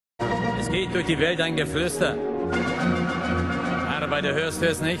geht durch die Welt ein Geflüster. Arbeiter, hörst du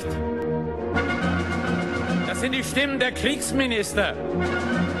es nicht? Das sind die Stimmen der Kriegsminister.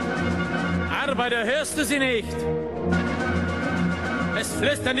 Arbeiter, hörst du sie nicht? Es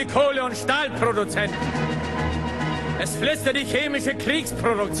flüstern die Kohle- und Stahlproduzenten. Es flüstert die chemische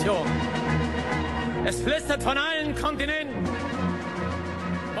Kriegsproduktion. Es flüstert von allen Kontinenten.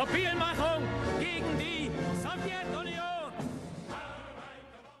 Mobilmachung gegen die Sowjetunion.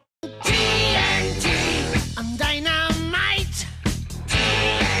 TNT, I'm dynamite.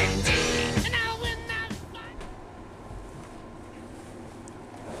 TNT, and I will not fight.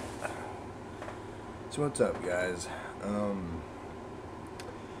 So what's up, guys?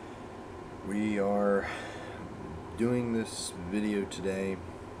 We are doing this video today.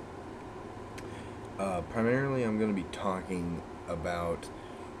 Primarily, I'm going to be talking about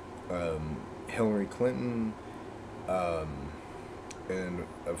Hilary Clinton, and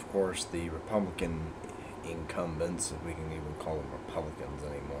of course the Republican incumbents, if we can even call them Republicans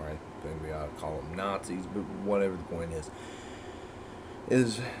anymore. I think we ought to call them Nazis, but whatever the point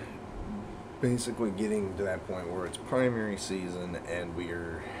is basically getting to that point where it's primary season and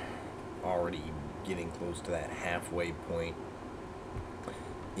we're already getting close to that halfway point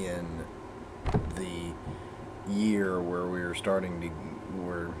in the year where we're starting to,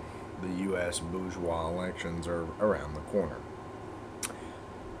 where the U.S. bourgeois elections are around the corner.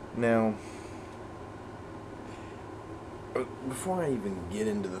 Now, before I even get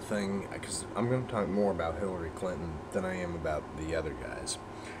into the thing, because I'm going to talk more about Hilary Clinton than I am about the other guys.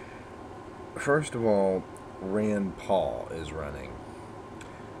 First of all, Rand Paul is running.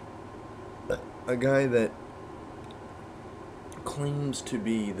 A guy that claims to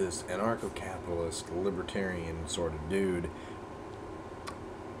be this anarcho-capitalist, libertarian sort of dude,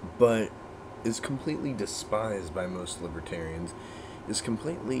 but is completely despised by most libertarians, is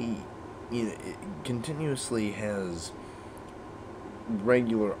completely, continuously has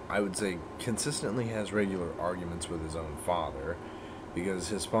regular, I would say, consistently has regular arguments with his own father, because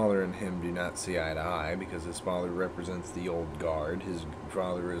his father and him do not see eye to eye, because his father represents the old guard, his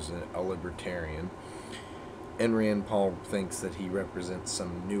father is a libertarian, and Rand Paul thinks that he represents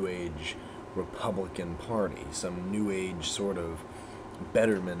some New Age Republican Party, some New Age sort of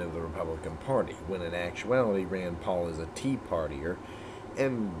betterment of the Republican Party, when in actuality Rand Paul is a Tea Partier,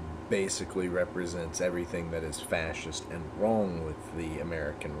 and basically represents everything that is fascist and wrong with the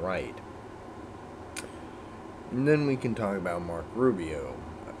American right. And then we can talk about Marco Rubio,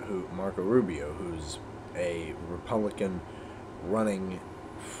 who's a Republican running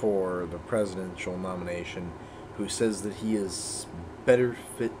for the presidential nomination, who says that he is better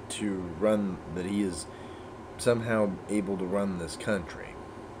fit to run, that he is somehow able to run this country,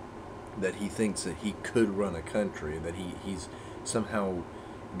 that he thinks that he could run a country, that he's somehow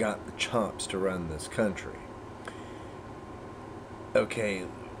got the chops to run this country. Okay,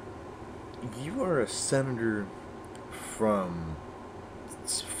 you are a senator from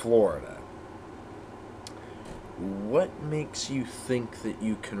Florida. What makes you think that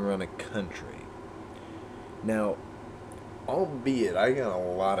you can run a country? Now, albeit I got a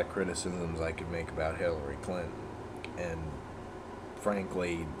lot of criticisms I could make about Hilary Clinton, and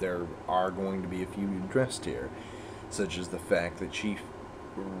frankly there are going to be a few addressed here, such as the fact that she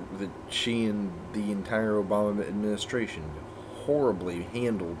and the entire Obama administration horribly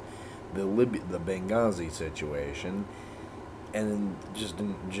handled the Benghazi situation, and just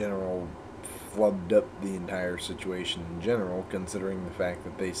in general flubbed up the entire situation in general, considering the fact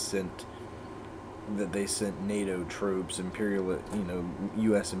that they sent NATO troops,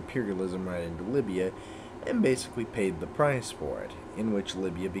 U.S. imperialism right into Libya, and basically paid the price for it, in which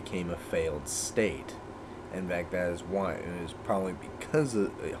Libya became a failed state. In fact, that is why, it is probably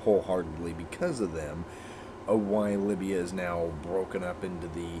wholeheartedly because of them, why Libya is now broken up into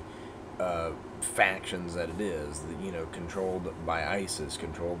the factions that it is, controlled by ISIS,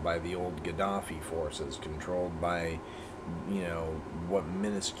 controlled by the old Gaddafi forces, controlled by, what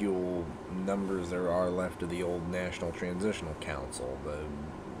minuscule numbers there are left of the old National Transitional Council,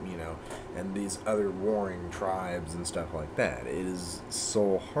 and these other warring tribes and stuff like that. It is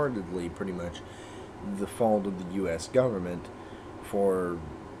wholeheartedly pretty much the fault of the U.S. government for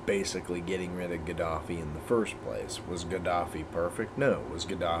basically getting rid of Gaddafi in the first place. Was Gaddafi perfect? No. Was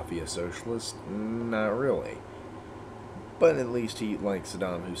Gaddafi a socialist? Not really. But at least he, like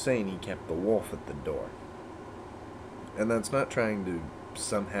Saddam Hussein, he kept the wolf at the door. And that's not trying to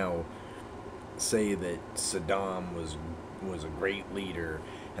somehow say that Saddam was a great leader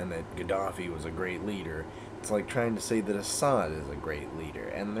and that Gaddafi was a great leader. It's like trying to say that Assad is a great leader,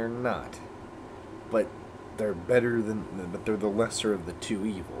 and they're not. But they're better than, but they're the lesser of the two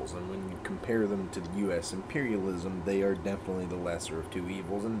evils. And when you compare them to the U.S. imperialism, they are definitely the lesser of two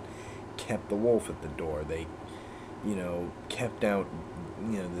evils, and kept the wolf at the door. They, kept out,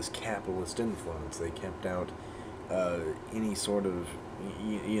 this capitalist influence. They kept out any sort of,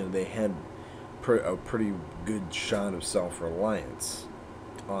 they had a pretty good shot of self-reliance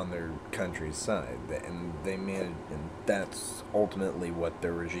on their country's side, and they managed, and that's ultimately what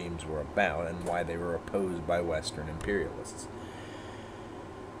their regimes were about, and why they were opposed by Western imperialists.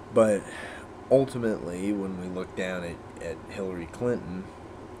 But ultimately, when we look down at Hilary Clinton,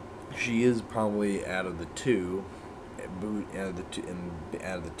 she is probably out of the two, I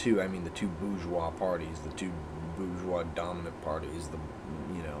mean the two bourgeois parties, the two bourgeois dominant parties, the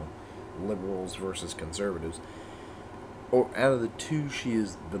liberals versus conservatives. Or out of the two, she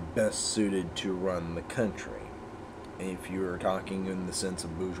is the best suited to run the country. If you're talking in the sense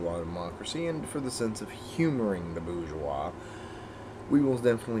of bourgeois democracy, and for the sense of humoring the bourgeois, we will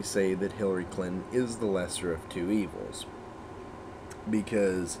definitely say that Hillary Clinton is the lesser of two evils.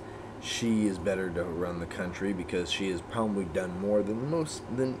 Because she is better to run the country, because she has probably done more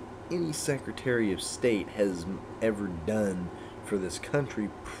than any Secretary of State has ever done for this country,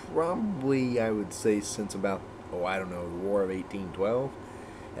 probably, I would say, since about, the War of 1812,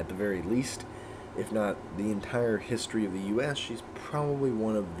 at the very least. If not the entire history of the U.S., she's probably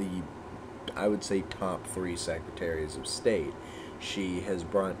one of the, I would say, top 3 Secretaries of State. She has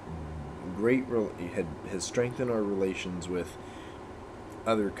brought has strengthened our relations with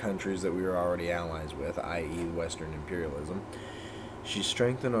other countries that we were already allies with, i.e. Western imperialism. She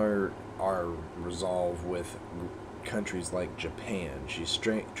strengthened our resolve with countries like Japan. She's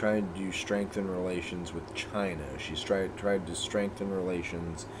tried to strengthen relations with China. She's tried to strengthen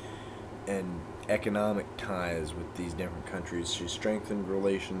relations and economic ties with these different countries. She's strengthened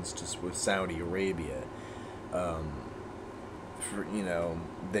relations with Saudi Arabia.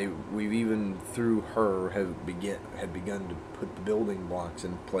 We've even through her had begun to put the building blocks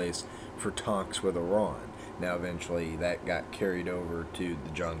in place for talks with Iran. Now, eventually, that got carried over to the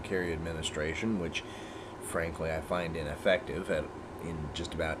John Kerry administration, which, frankly, I find ineffective in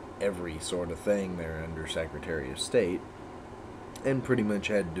just about every sort of thing there under Secretary of State, and pretty much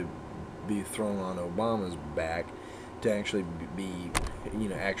had to be thrown on Obama's back to actually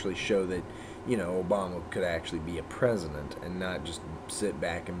actually show that, Obama could actually be a president and not just sit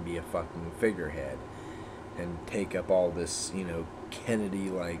back and be a fucking figurehead and take up all this,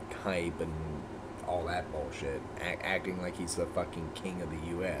 Kennedy-like hype and all that bullshit, acting like he's the fucking king of the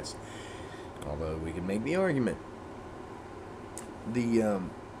U.S., although we could make the argument. The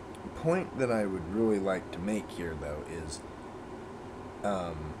point that I would really like to make here, though, is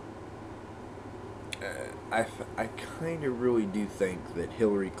I kind of really do think that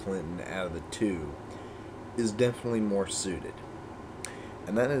Hillary Clinton, out of the two, is definitely more suited.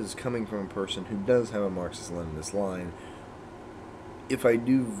 And that is coming from a person who does have a Marxist-Leninist line. If I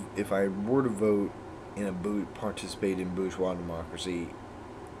were to vote participate in bourgeois democracy,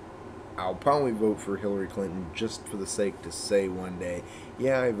 I'll probably vote for Hillary Clinton just for the sake to say one day,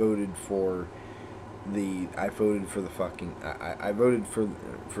 yeah, I voted for the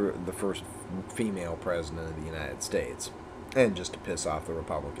first female president of the United States, and just to piss off the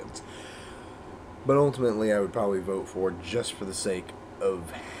Republicans. But ultimately, I would probably vote for, just for the sake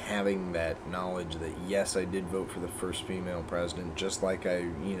of having that knowledge that, yes, I did vote for the first female president, just like I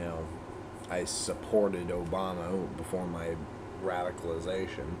supported Obama before my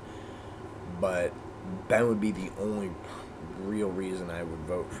radicalization. But that would be the only real reason I would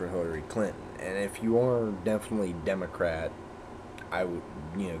vote for Hillary Clinton. And if you are definitely Democrat, I would,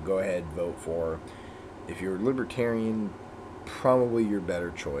 go ahead and vote for her. If you're libertarian, probably your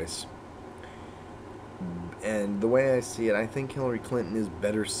better choice. And the way I see it, I think Hillary Clinton is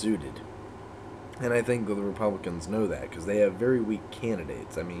better suited. And I think the Republicans know that, because they have very weak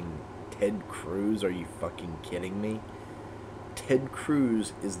candidates. I mean, Ted Cruz, are you fucking kidding me? Ted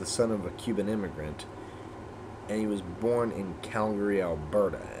Cruz is the son of a Cuban immigrant, and he was born in Calgary,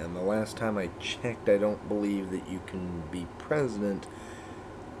 Alberta. And the last time I checked, I don't believe that you can be president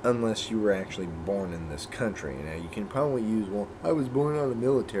unless you were actually born in this country. Now, you can probably use, well, I was born on a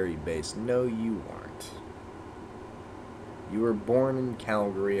military base. No, you weren't. You were born in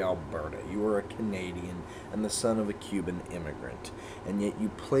Calgary, Alberta. You were a Canadian and the son of a Cuban immigrant. And yet you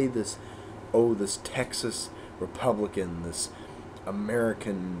play this Texas Republican, this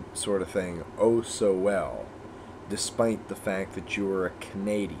American sort of thing, oh so well, despite the fact that you were a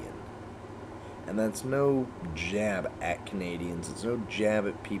Canadian. And that's no jab at Canadians, it's no jab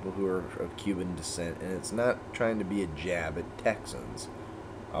at people who are of Cuban descent, and it's not trying to be a jab at Texans,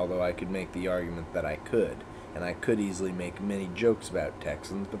 although I could make the argument that I could. And I could easily make many jokes about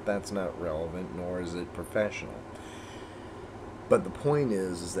Texans, but that's not relevant, nor is it professional. But the point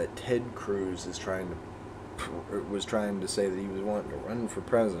is that Ted Cruz was trying to say that he was wanting to run for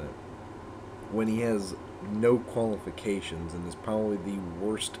president when he has no qualifications and is probably the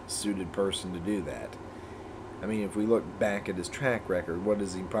worst suited person to do that. I mean, if we look back at his track record, what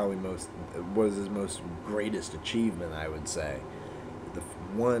is his most greatest achievement, I would say? The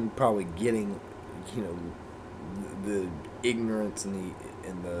one probably getting, the ignorance and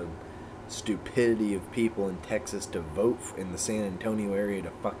the stupidity of people in Texas to vote in the San Antonio area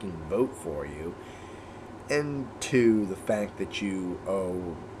to fucking vote for you. And two, the fact that you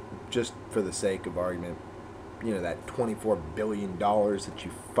owe, just for the sake of argument, that $24 billion that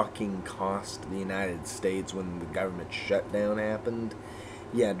you fucking cost the United States when the government shutdown happened.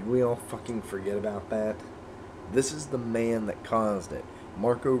 Yeah, did we all fucking forget about that? This is the man that caused it.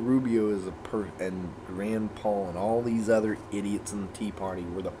 Marco Rubio and Rand Paul and all these other idiots in the Tea Party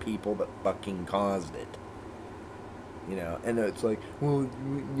were the people that fucking caused it. And it's like, well,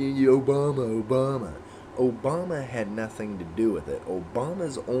 Obama. Obama had nothing to do with it.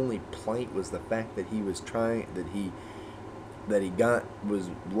 Obama's only plight was the fact that he was was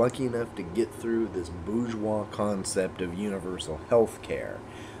lucky enough to get through this bourgeois concept of universal health care.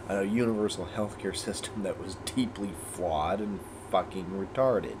 A universal health care system that was deeply flawed and fucking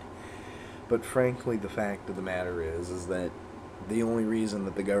retarded. But frankly, the fact of the matter is that the only reason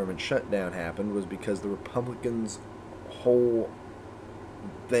that the government shutdown happened was because the Republicans' whole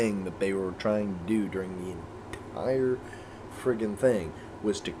thing that they were trying to do during the entire friggin' thing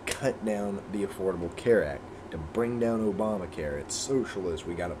was to cut down the Affordable Care Act, to bring down Obamacare. It's socialist,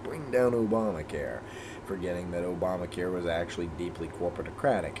 we gotta bring down Obamacare, forgetting that Obamacare was actually deeply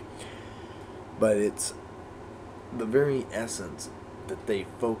corporatocratic. But it's the very essence that they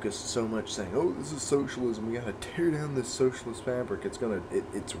focused so much saying, oh, this is socialism, we gotta tear down this socialist fabric,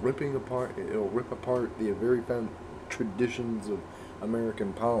 it's ripping apart, it'll rip apart the very traditions of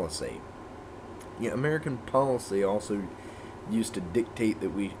American policy. Yeah, American policy also used to dictate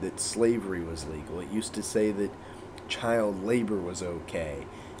that slavery was legal. It used to say that child labor was okay,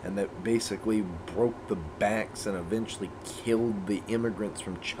 and that basically broke the backs and eventually killed the immigrants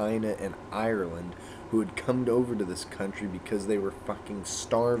from China and Ireland who had come over to this country because they were fucking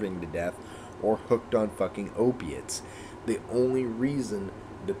starving to death or hooked on fucking opiates. The only reason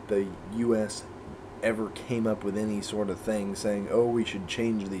that the U.S. ever came up with any sort of thing saying, oh, we should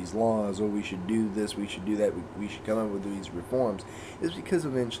change these laws, oh, we should do this, we should do that, we should come up with these reforms, is because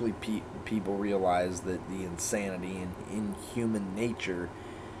eventually people realized that the insanity and inhuman nature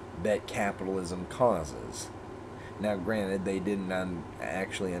that capitalism causes. Now, granted, they didn't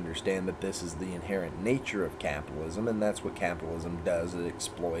actually understand that this is the inherent nature of capitalism, and that's what capitalism does. It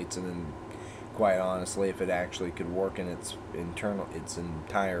exploits, and quite honestly, if it actually could work in its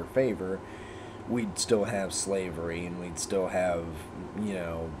entire favor, we'd still have slavery, and we'd still have,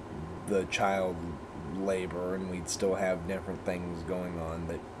 the child labor, and we'd still have different things going on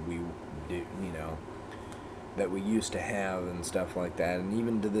that we do, that we used to have and stuff like that, and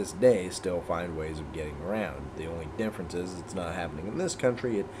even to this day still find ways of getting around. The only difference is it's not happening in this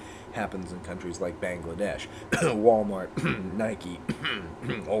country, it happens in countries like Bangladesh, Walmart, Nike,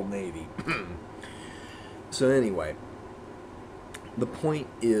 Old Navy. So anyway, the point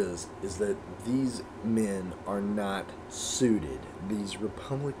is that these men are not suited. These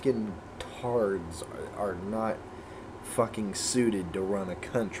Republican tards are not fucking suited to run a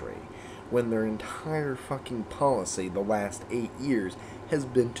country, when their entire fucking policy the last 8 years has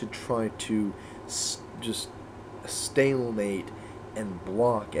been to try to just stalemate and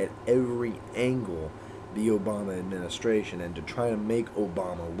block at every angle the Obama administration and to try to make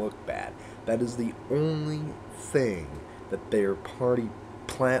Obama look bad. That is the only thing that their party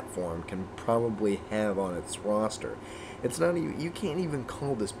platform can probably have on its roster. It's not even, you can't even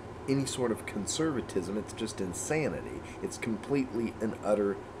call this any sort of conservatism, it's just insanity. It's completely and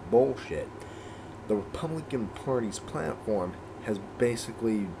utter bullshit. The Republican Party's platform has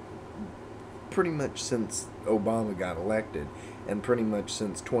basically, pretty much since Obama got elected, and pretty much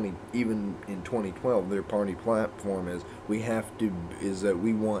since even in 2012, their party platform is that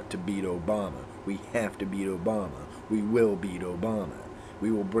we want to beat Obama. We have to beat Obama. We will beat Obama.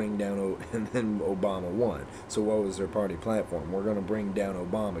 We will bring down and then Obama won. So what was their party platform? We're going to bring down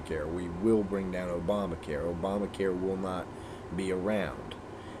Obamacare. We will bring down Obamacare. Obamacare will not be around.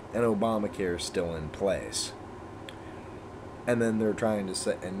 And Obamacare is still in place. And then they're trying to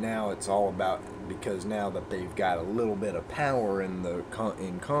say, and now it's all about, because now that they've got a little bit of power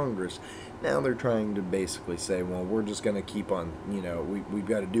in Congress, now they're trying to basically say, well, we're just going to keep on, we've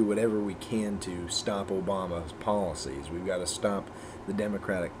got to do whatever we can to stop Obama's policies. We've got to stop the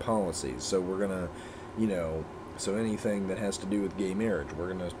Democratic policies. So we're going to, so anything that has to do with gay marriage,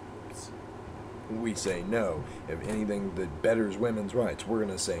 we say no. If anything that betters women's rights, we're going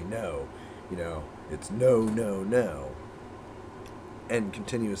to say no. It's no, no, no. And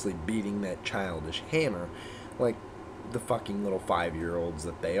continuously beating that childish hammer like the fucking little 5-year-olds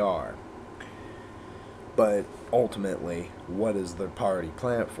that they are. But ultimately, what is their party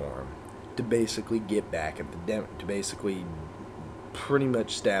platform? To basically get back at to basically pretty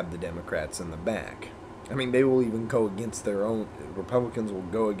much stab the Democrats in the back. I mean, they will even go against their own, Republicans will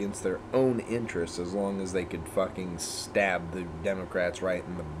go against their own interests as long as they could fucking stab the Democrats right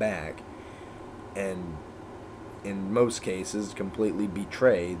in the back, and in most cases completely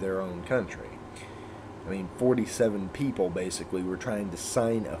betray their own country. I mean, 47 people basically were trying to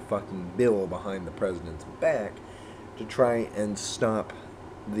sign a fucking bill behind the president's back to try and stop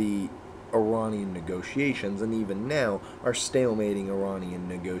the Iranian negotiations, and even now are stalemating Iranian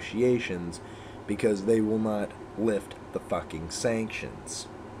negotiations because they will not lift the fucking sanctions.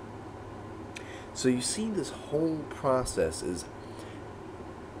 So you see, this whole process is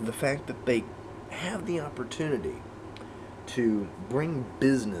the fact that they have the opportunity to bring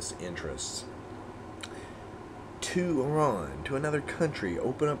business interests to Iran, to another country,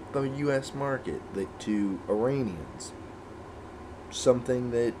 open up the U.S. market to Iranians.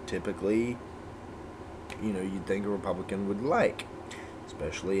 Something that typically, you'd think a Republican would like,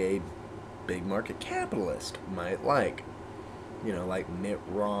 especially a big market capitalist might like. Like Mitt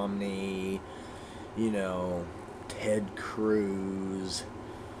Romney, Ted Cruz.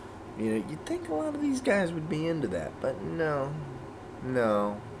 You'd think a lot of these guys would be into that, but no.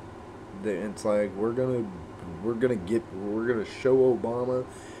 It's like, we're gonna show Obama,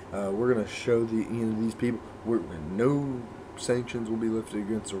 we're gonna show these people, no sanctions will be lifted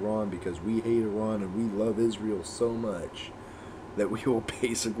against Iran because we hate Iran and we love Israel so much that we will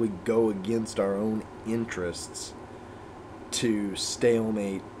basically go against our own interests to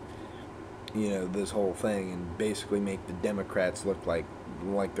stalemate, this whole thing, and basically make the Democrats look like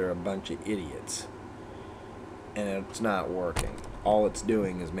they're a bunch of idiots. And it's not working. All it's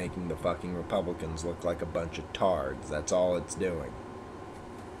doing is making the fucking Republicans look like a bunch of tards. That's all it's doing.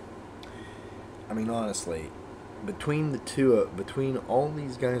 I mean, honestly, between all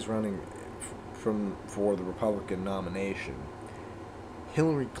these guys running for the Republican nomination,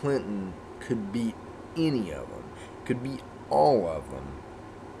 Hilary Clinton could beat any of them, could beat all of them,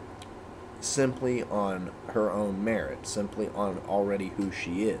 simply on her own merit, simply on already who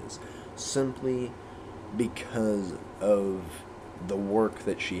she is, simply because of the work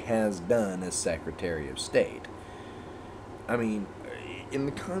that she has done as Secretary of State. I mean, in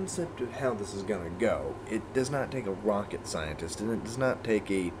the concept of how this is going to go, it does not take a rocket scientist, and it does not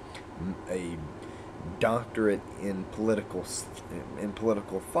take a doctorate in political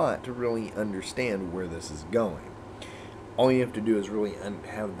thought to really understand where this is going. All you have to do is really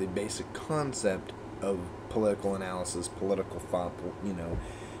have the basic concept of political analysis, political thought,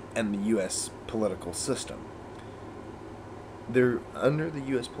 and the U.S. political system. Under the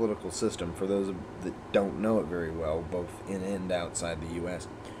U.S. political system, for those that don't know it very well, both in and outside the U.S.,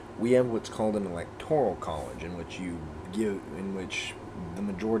 we have what's called an electoral college, in which the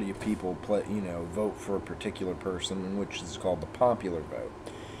majority of people vote for a particular person, in which is called the popular vote.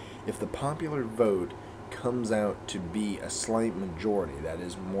 If the popular vote comes out to be a slight majority, that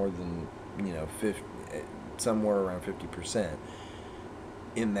is more than 50, somewhere around 50%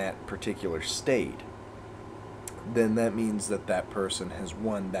 in that particular state, then that means that person has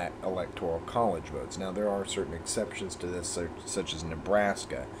won that electoral college votes. Now, there are certain exceptions to this, such as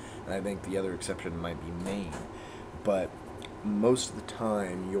Nebraska, and I think the other exception might be Maine. But most of the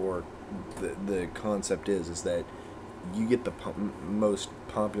time, the concept is that you get the most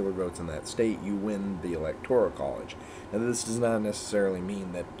popular votes in that state, you win the electoral college. Now, this does not necessarily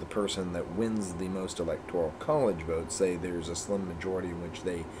mean that the person that wins the most electoral college votes, say there's a slim majority in which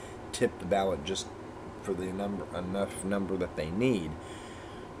they tip the ballot just for the enough number that they need,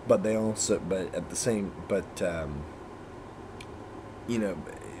 but they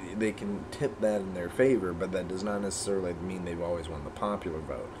can tip that in their favor, but that does not necessarily mean they've always won the popular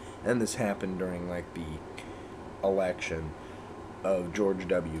vote. And this happened during the election of George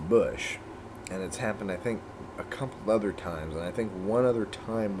W. Bush, and it's happened, I think, a couple other times, and I think one other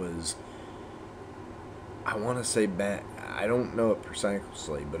time was, I want to say back, I don't know it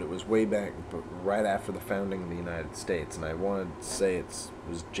precisely, but it was way back, right after the founding of the United States, and I wanted to say it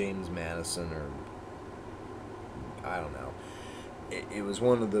was James Madison, or I don't know. It was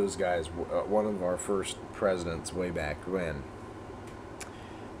one of those guys, one of our first presidents way back when.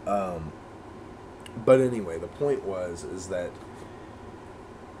 But anyway, the point is that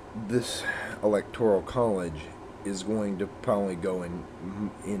this electoral college is going to probably go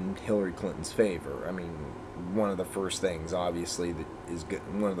in Hillary Clinton's favor. I mean, one of the first things, obviously, that is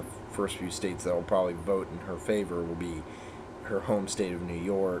one of the first few states that will probably vote in her favor will be her home state of New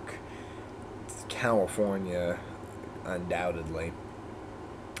York, California, undoubtedly.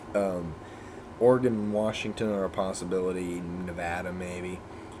 Oregon and Washington are a possibility. Nevada, maybe.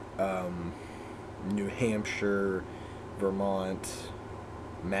 New Hampshire, Vermont,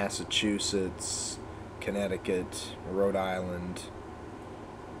 Massachusetts, Connecticut, Rhode Island,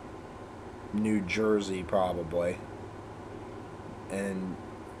 New Jersey, probably. And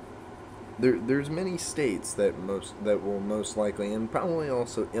there's many states that will most likely, and probably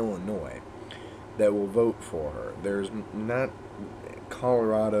also Illinois, that will vote for her. There's not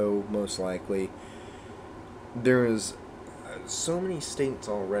Colorado, most likely. There is so many states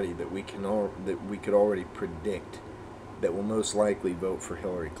already that we could already predict that will most likely vote for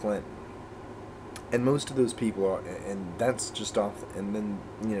Hillary Clinton. And most of those people are, and that's just off. And then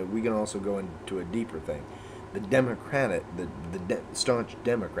we can also go into a deeper thing. The staunch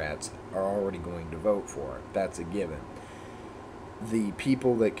Democrats are already going to vote for it. That's a given. The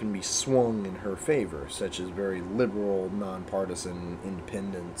people that can be swung in her favor, such as very liberal, nonpartisan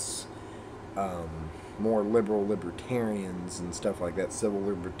independents, more liberal libertarians and stuff like that, civil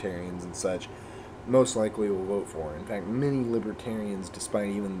libertarians and such, most likely will vote for her. In fact, many libertarians,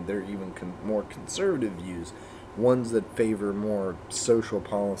 despite their more conservative views, ones that favor more social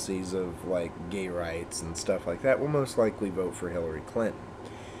policies of like gay rights and stuff like that, will most likely vote for Hillary Clinton.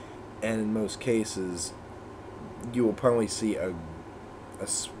 And in most cases, you will probably see a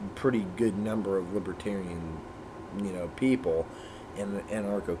pretty good number of libertarian, people and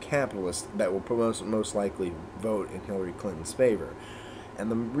anarcho-capitalists that will most likely vote in Hillary Clinton's favor. And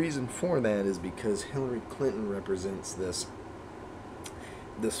the reason for that is because Hillary Clinton represents this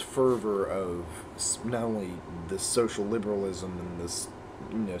fervor of not only this social liberalism and this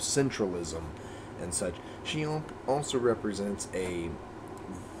centralism and such. She also represents a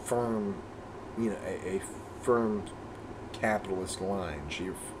firm, a firm capitalist line. She,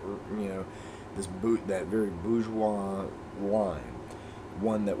 that very bourgeois line,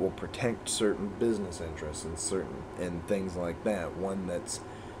 one that will protect certain business interests and things like that. One that's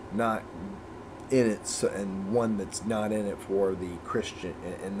not in it, and one that's not in it for the Christian,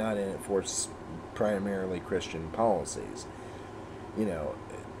 and not in it for primarily Christian policies.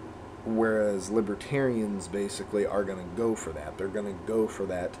 Whereas libertarians basically are going to go for that. They're going to go for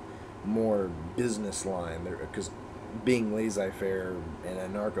that more business line, because being laissez-faire and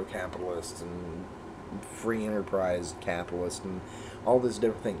anarcho-capitalist and free enterprise capitalist and all this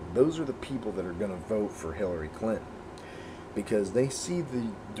different thing, those are the people that are going to vote for Hillary Clinton, because they see the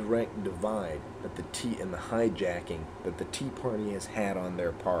direct divide that and the hijacking that the Tea Party has had on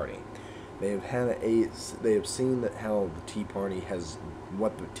their party. They have seen that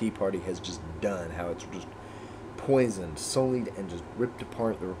what the Tea Party has just done, how it's just poisoned, sullied, and just ripped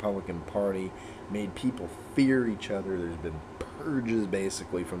apart the Republican Party, made people fear each other. There's been purges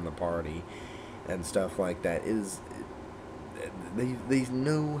basically from the party and stuff like that. They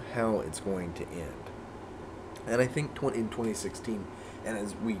know how it's going to end. And I think in 2016, and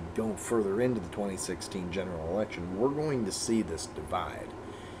as we go further into the 2016 general election, we're going to see this divide.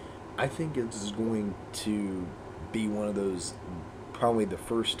 I think it's going to be one of those, probably the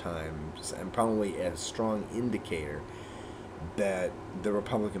first times, and probably a strong indicator that the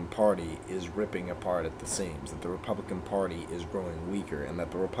Republican Party is ripping apart at the seams, that the Republican Party is growing weaker, and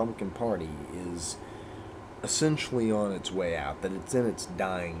that the Republican Party is essentially on its way out, that it's in its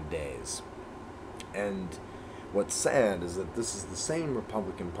dying days. And what's sad is that this is the same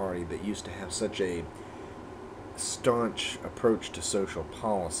Republican Party that used to have such a staunch approach to social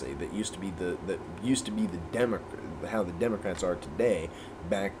policy, that used to be how the Democrats are today,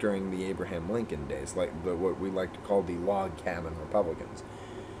 back during the Abraham Lincoln days, like what we like to call the log cabin Republicans.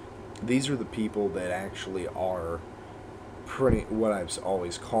 These are the people that actually are what I've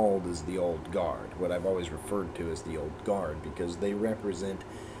always called as the old guard, what I've always referred to as the old guard, because they represent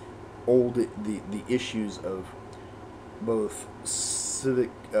the issues of both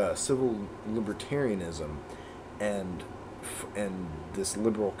civil libertarianism and this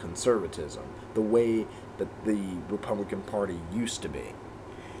liberal conservatism, the way that the Republican Party used to be.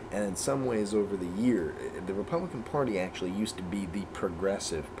 And in some ways, over the year, the Republican Party actually used to be the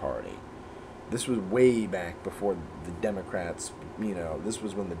progressive party. This was way back before the Democrats, this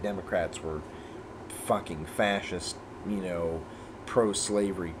was when the Democrats were fucking fascist,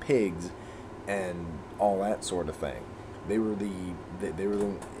 pro-slavery pigs and all that sort of thing. And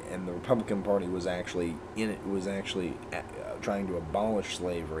the Republican Party was actually trying to abolish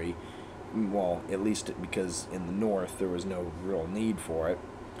slavery, well, at least because in the North there was no real need for it.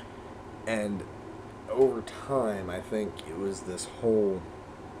 And over time, I think it was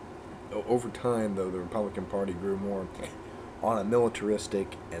over time, though, the Republican Party grew more on a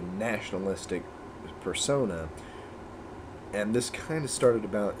militaristic and nationalistic persona. And this kind of started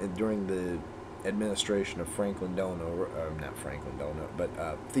about during the administration of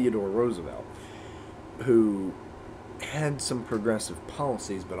Theodore Roosevelt, who had some progressive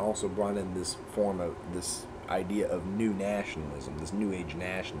policies, but also brought in this idea of new nationalism, this new age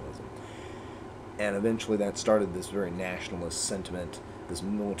nationalism. And eventually that started this very nationalist sentiment, this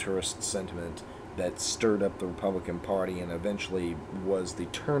militarist sentiment that stirred up the Republican Party and eventually was the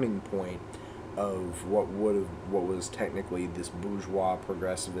turning point of what was technically this bourgeois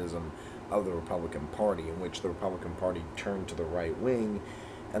progressivism of the Republican Party, in which the Republican Party turned to the right wing,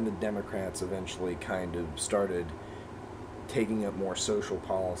 and the Democrats eventually kind of started taking up more social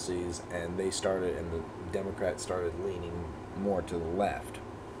policies, and the Democrats started leaning more to the left.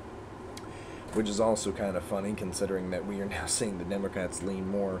 Which is also kind of funny, considering that we are now seeing the Democrats lean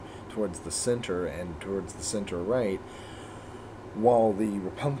more towards the center and towards the center-right, while the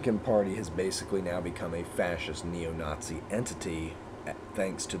Republican Party has basically now become a fascist neo-Nazi entity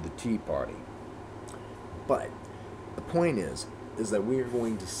thanks to the Tea Party. But the point is that we are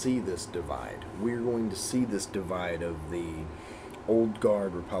going to see this divide. We are going to see this divide of the old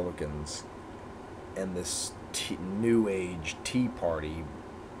guard Republicans and this new age Tea Party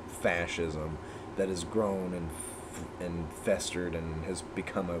fascism that has grown and festered and has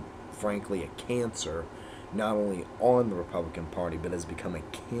become frankly a cancer, not only on the Republican Party, but has become a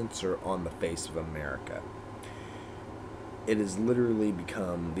cancer on the face of America. It has literally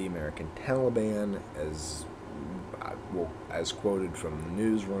become the American Taliban, as quoted from the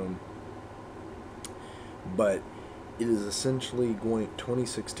newsroom. But it is essentially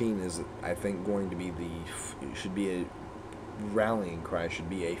 2016 is, I think, going to be should be a rallying cry,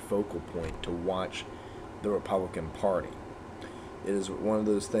 should be a focal point to watch the Republican Party. It is one of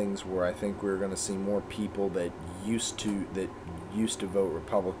those things where I think we're going to see more people that used to vote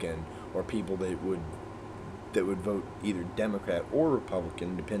Republican, or people that would vote either Democrat or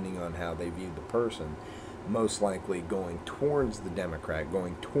Republican, depending on how they view the person, most likely going towards the Democrat,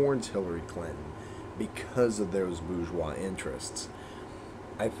 going towards Hilary Clinton, because of those bourgeois interests.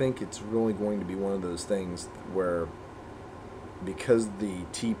 I think it's really going to be one of those things where, because the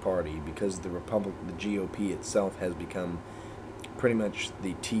Tea Party, because the GOP itself has become pretty much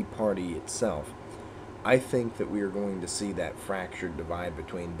the Tea Party itself, I think that we are going to see that fractured divide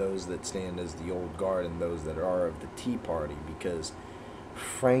between those that stand as the old guard and those that are of the Tea Party, because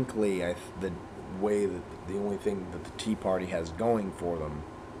frankly, the only thing that the Tea Party has going for them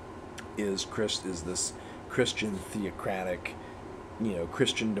is this Christian theocratic,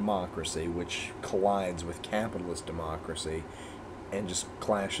 Christian democracy, which collides with capitalist democracy and just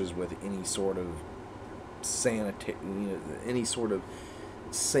clashes with any sort of sane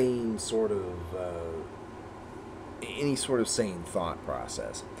thought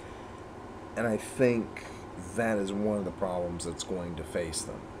process. And I think that is one of the problems that's going to face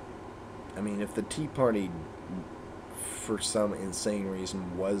them. I mean, if the Tea Party, for some insane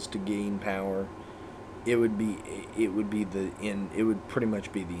reason, was to gain power, it would pretty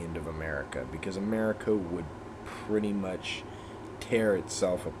much be the end of America, because America would pretty much tear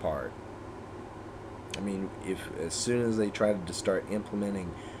itself apart. I mean, as soon as they tried to start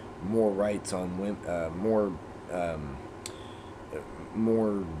implementing more rights on women,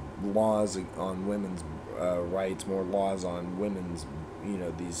 more laws on women's rights, more laws on women's,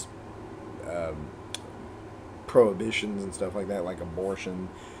 these prohibitions and stuff like that, like abortion,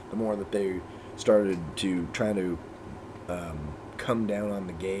 the more that they started to try to come down on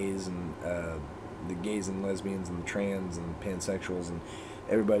the gays and lesbians and the trans and pansexuals and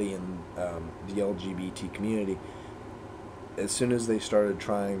everybody in the LGBT community, as soon as they started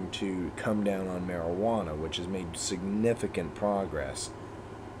trying to come down on marijuana, which has made significant progress,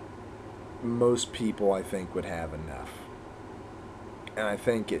 most people, I think, would have enough. And I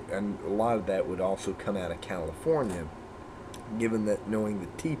think and a lot of that would also come out of California, given that, knowing the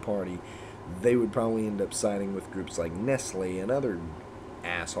Tea Party, they would probably end up siding with groups like Nestle and other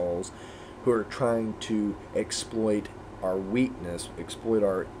assholes who are trying to exploit our weakness, exploit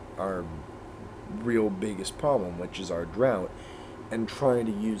our our real biggest problem, which is our drought, and trying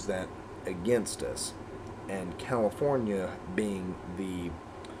to use that against us. And California, being the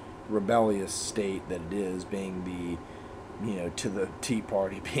rebellious state that it is, being the, to the Tea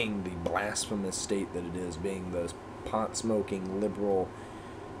Party, being the blasphemous state that it is, being the pot-smoking liberal,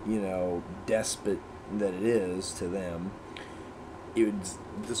 despot that it is to them,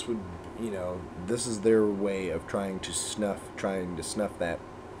 this is their way of trying to snuff that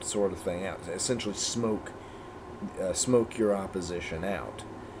sort of thing out. Essentially, smoke your opposition out,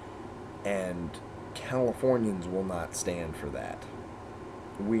 and Californians will not stand for that.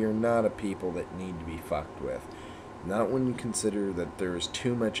 We are not a people that need to be fucked with. Not when you consider that there is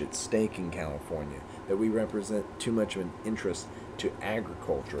too much at stake in California, that we represent too much of an interest to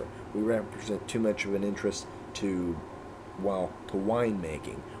agriculture. We represent too much of an interest to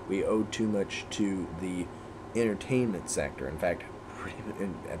winemaking. We owe too much to the entertainment sector. In fact,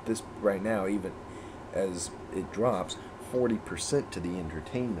 at this right now, even as it drops, 40% to the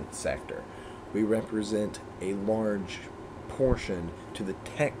entertainment sector. We represent a large portion to the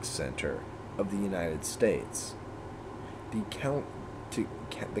tech center of the United States. The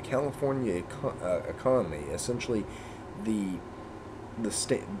California economy, essentially, the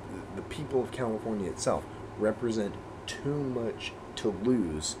people of California itself represent too much to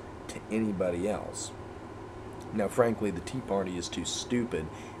lose to anybody else. Now, frankly, the Tea Party is too stupid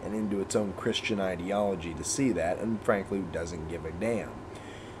and into its own Christian ideology to see that, and frankly doesn't give a damn.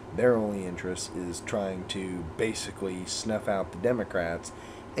 Their only interest is trying to basically snuff out the Democrats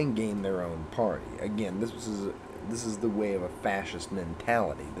and gain their own party. Again, this is the way of a fascist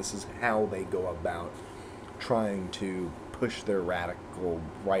mentality. This is how they go about trying to push their radical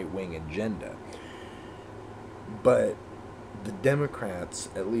right-wing agenda. But the Democrats,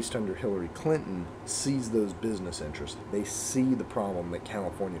 at least under Hilary Clinton, sees those business interests. They see the problem that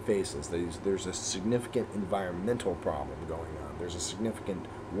California faces. There's a significant environmental problem going on. There's a significant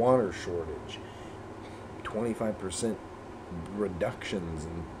water shortage. 25% reductions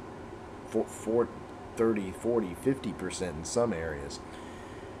and 30, 40, 50% in some areas.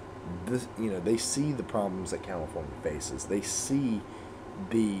 They see the problems that California faces. They see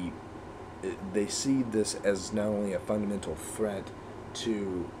this as not only a fundamental threat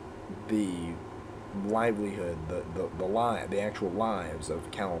to the livelihood, the actual lives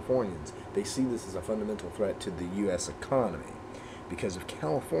of Californians. They see this as a fundamental threat to the U.S. economy, because if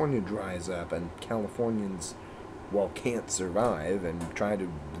California dries up and Californians, can't survive and try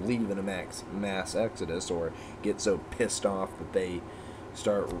to leave in a mass exodus, or get so pissed off that they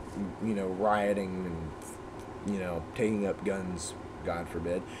start, rioting and, taking up guns, God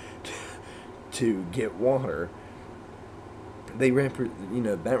forbid, to get water, that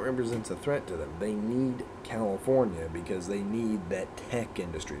represents a threat to them. They need California because they need that tech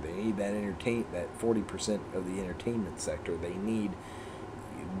industry. They need that 40% of the entertainment sector. They need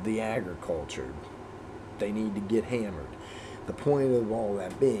the agriculture. They need to get hammered. The point of all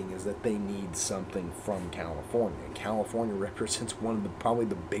that being is that they need something from California. California represents one of probably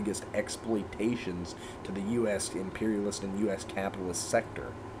the biggest exploitations to the U.S. imperialist and U.S. capitalist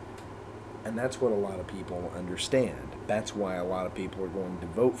sector. And that's what a lot of people understand. That's why a lot of people are going to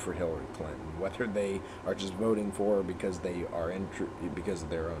vote for Hillary Clinton, whether they are just voting for her because they are because of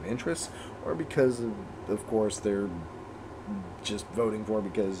their own interests, or because of course, they're just voting for her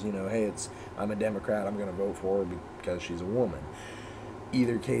because, hey, I'm a Democrat, I'm going to vote for her because she's a woman.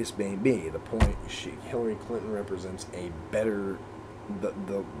 Either case may be, the point, Hillary Clinton represents the better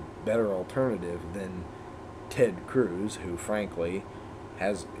alternative than Ted Cruz, who frankly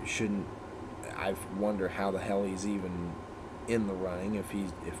I wonder how the hell he's even in the running,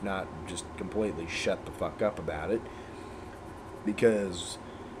 if not just completely shut the fuck up about it. Because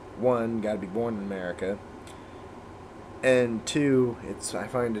one, gotta be born in America, and two, I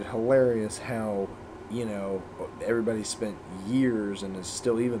find it hilarious how, everybody spent years and is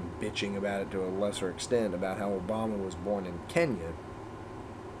still even bitching about it to a lesser extent about how Obama was born in Kenya,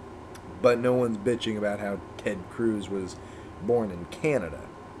 but no one's bitching about how Ted Cruz was born in Canada.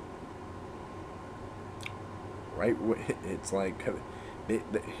 Right? It's like,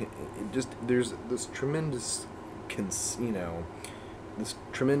 there's this tremendous, this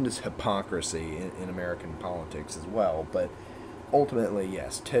tremendous hypocrisy in American politics as well. But ultimately,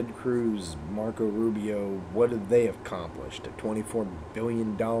 yes, Ted Cruz, Marco Rubio, what have they accomplished? A $24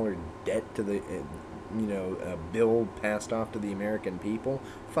 billion debt to the, a bill passed off to the American people?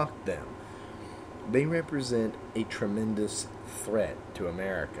 Fuck them. They represent a tremendous threat to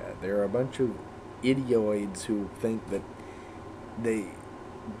America. They're a bunch of idiots who think that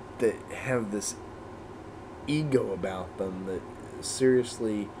that have this ego about them that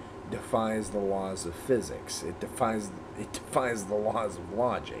seriously defies the laws of physics. It defies the laws of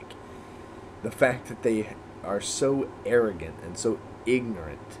logic. The fact that they are so arrogant and so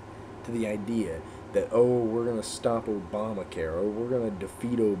ignorant to the idea that, oh, we're gonna stop Obamacare, oh, we're gonna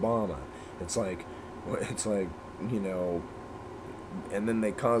defeat Obama. It's like, you know, and then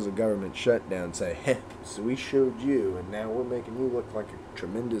they cause a government shutdown and say, heh, so we showed you, and now we're making you look like a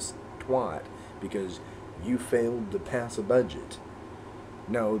tremendous twat because you failed to pass a budget.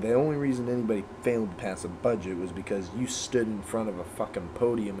 No, the only reason anybody failed to pass a budget was because you stood in front of a fucking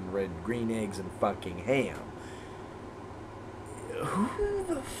podium and read Green Eggs and fucking Ham. Who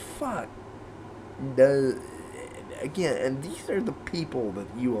the fuck does... Again, and these are the people that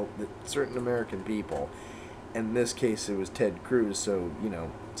certain American people, in this case it was Ted Cruz, so, you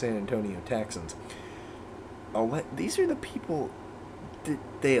know, San Antonio Texans, these are the people that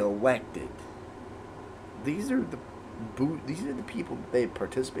they elected. These are the people that they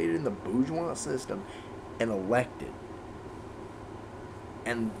participated in the bourgeois system and elected.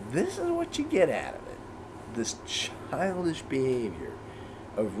 And this is what you get out of it. This childish behavior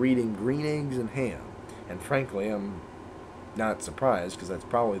of reading Green Eggs and Ham. And frankly, I'm not surprised, because that's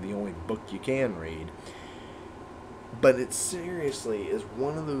probably the only book you can read. But it seriously is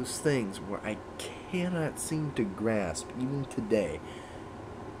one of those things where I cannot seem to grasp, even today,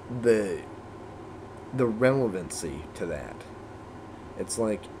 the relevancy to that. It's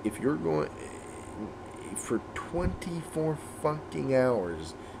like, if you're going... For 24 fucking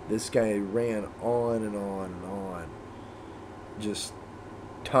hours, this guy ran on and on and on, just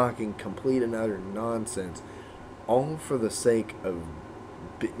talking complete and utter nonsense, all for the sake of,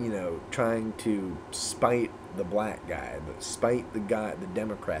 you know, trying to spite the black guy, spite the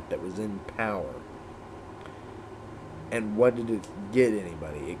Democrat that was in power. And what did it get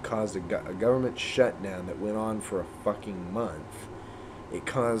anybody? It caused a government shutdown that went on for a fucking month. It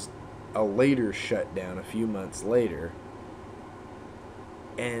caused a later shutdown a few months later.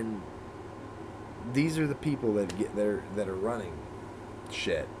 And these are the people that are running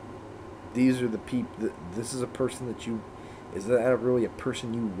shit. These are the people this is a person that you... Is that really a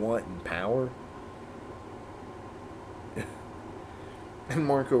person you want in power? And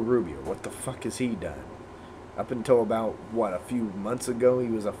Marco Rubio, what the fuck has he done? Up until about, what, a few months ago, he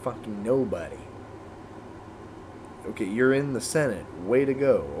was a fucking nobody. Okay, you're in the Senate. Way to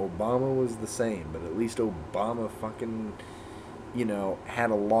go. Obama was the same, but at least Obama fucking, you know, had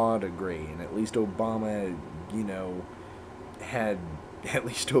a law degree, and at least Obama, you know, at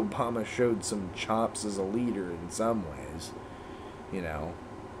least Obama showed some chops as a leader in some ways. You know,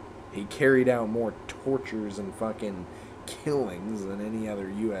 he carried out more tortures and fucking killings than any other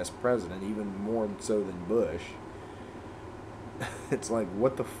U.S. president, even more so than Bush. It's like,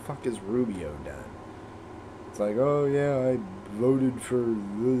 what the fuck has Rubio done? It's like, oh yeah, I voted for...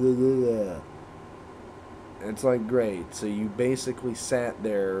 Blah, blah, blah. It's like, great, so you basically sat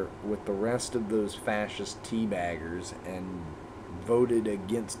there with the rest of those fascist teabaggers and voted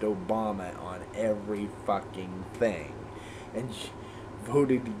against Obama on every fucking thing. And you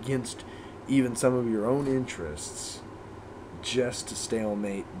voted against even some of your own interests just to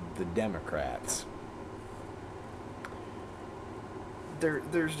stalemate the Democrats.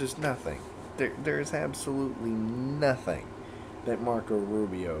 There's just nothing. There's absolutely nothing that Marco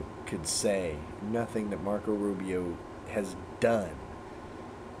Rubio could say, nothing that Marco Rubio has done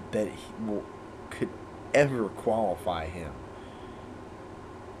that could ever qualify him.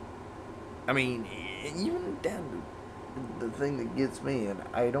 I mean, even down to the thing that gets me, and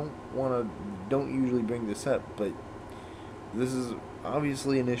I don't usually bring this up, but this is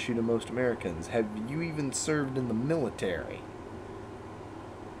obviously an issue to most Americans. Have you even served in the military?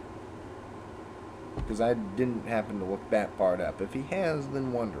 Because I didn't happen to look that part up. If he has,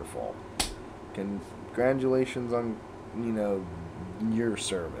 then wonderful. Congratulations on, you know, your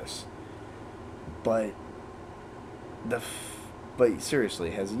service. But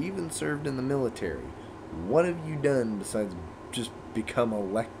seriously, has he even served in the military? What have you done besides just become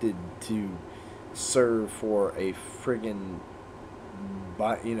elected to serve for a friggin',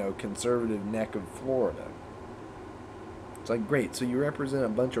 you know, conservative neck of Florida? It's like, great, so you represent a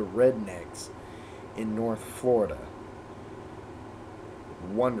bunch of rednecks in North Florida.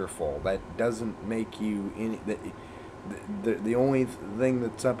 Wonderful. That doesn't make you any... The only thing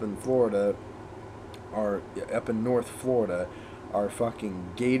that's up in Florida, or up in North Florida, are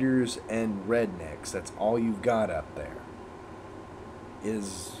fucking gators and rednecks. That's all you've got up there.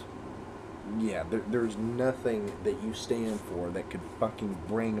 Yeah, there's nothing that you stand for that could fucking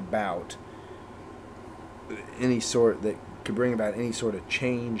bring about any sort that could bring about any sort of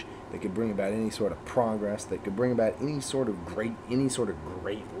change, that could bring about any sort of progress, that could bring about any sort of great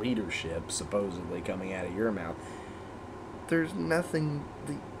leadership, supposedly coming out of your mouth, there's nothing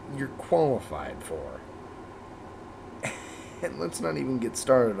that you're qualified for. And let's not even get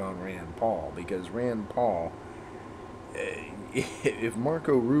started on Rand Paul, because Rand Paul, if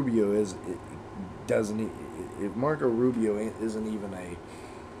Marco Rubio isn't even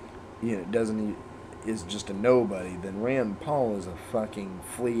is just a nobody, then Rand Paul is a fucking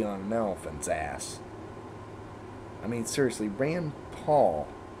flea on an elephant's ass. I mean, seriously, Rand Paul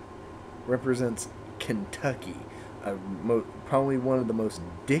represents Kentucky, probably one of the most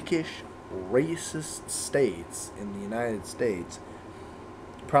dickish, racist states in the United States,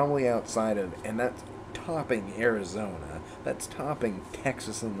 probably outside of, and that's topping Arizona, that's topping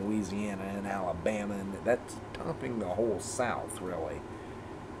Texas and Louisiana and Alabama, and that's topping the whole South, really.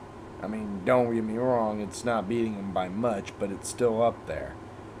 I mean, don't get me wrong, it's not beating them by much, but it's still up there.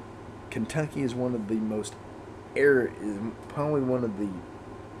 Kentucky is one of the most probably one of the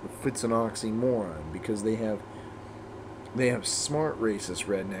fits an oxymoron, because they have smart racist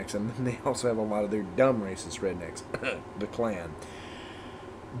rednecks, and then they also have a lot of their dumb racist rednecks, the Klan.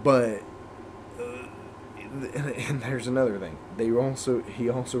 But and there's another thing. He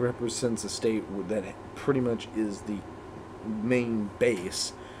also represents a state that pretty much is the main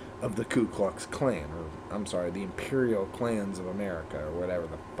base of the Ku Klux Klan, or I'm sorry, the Imperial Clans of America, or whatever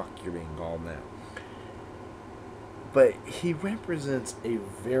the fuck you're being called now. But he represents a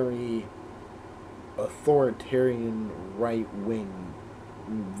very authoritarian, right-wing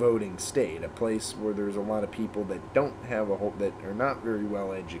voting state, a place where there's a lot of people that don't have that are not very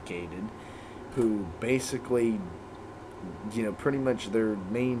well educated, who basically, pretty much their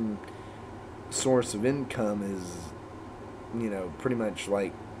main source of income is, pretty much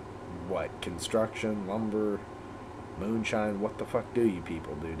like, what, construction, lumber, moonshine, what the fuck do you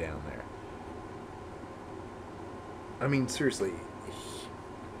people do down there? I mean, seriously,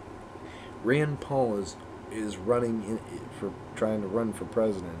 Rand Paul is running trying to run for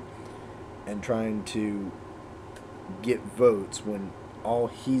president and trying to get votes when all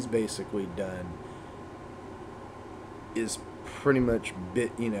he's basically done is pretty much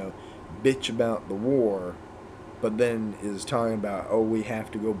bitch about the war, but then is talking about, oh, we have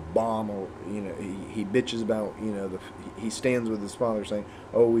to go bomb, or he bitches about, he stands with his father saying,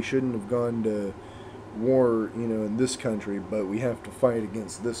 oh, we shouldn't have gone to war, in this country, but we have to fight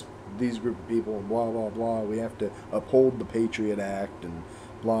against these group of people, and blah blah blah. We have to uphold the Patriot Act, and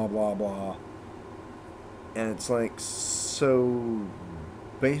blah blah blah. And it's like, so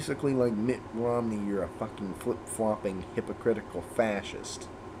basically, like Mitt Romney, you're a fucking flip-flopping, hypocritical fascist.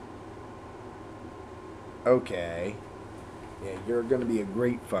 Okay. Yeah, you're gonna be a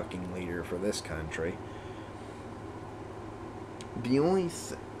great fucking leader for this country. The only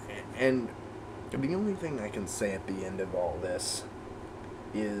thing I can say at the end of all this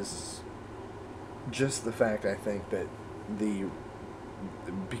is just the fact, I think, that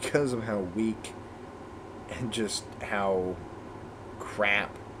because of how weak and just how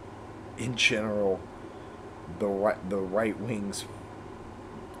crap in general the right wing's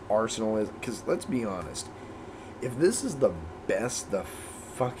arsenal is, because let's be honest, if this is the best the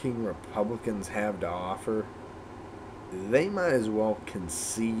fucking Republicans have to offer, they might as well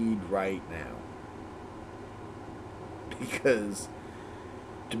concede right now. Because,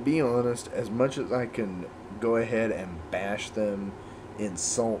 to be honest, as much as I can go ahead and bash them,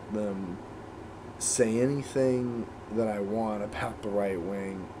 insult them, say anything that I want about the right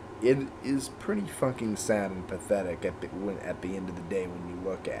wing, it is pretty fucking sad and pathetic at the end of the day when you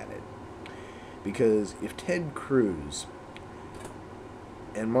look at it. Because if Ted Cruz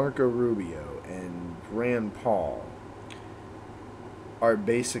and Marco Rubio and Rand Paul are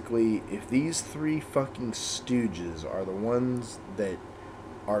basically, if these three fucking stooges are the ones that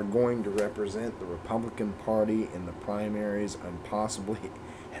are going to represent the Republican Party in the primaries, and possibly,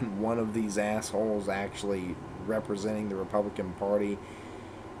 and one of these assholes actually representing the Republican Party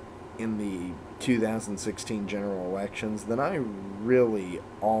in the 2016 general elections, then I really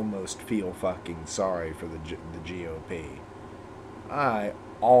almost feel fucking sorry for the GOP. I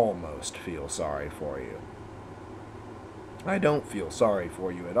almost feel sorry for you. I don't feel sorry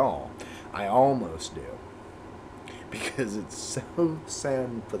for you at all. I almost do. Because it's so sad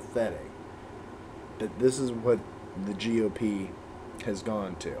and pathetic that this is what the GOP has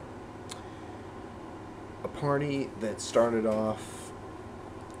gone to. A party that started off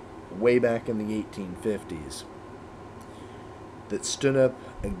way back in the 1850s, that stood up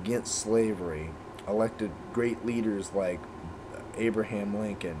against slavery, elected great leaders like Abraham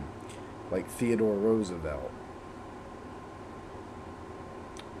Lincoln, like Theodore Roosevelt,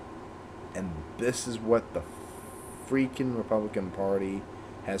 And this is what the freaking Republican Party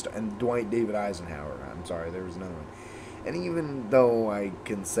has to... And Dwight David Eisenhower. I'm sorry, there was another one. And even though I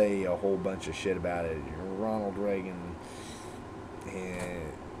can say a whole bunch of shit about it, Ronald Reagan...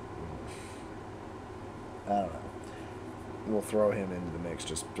 And I don't know. We'll throw him into the mix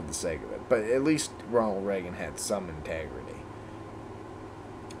just for the sake of it. But at least Ronald Reagan had some integrity.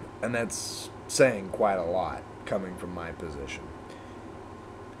 And that's saying quite a lot coming from my position.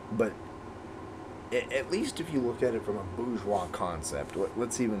 But at least if you look at it from a bourgeois concept,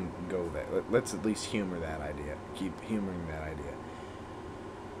 let's even go there. Let's at least humor that idea. Keep humoring that idea.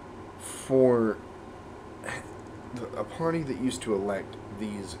 For a party that used to elect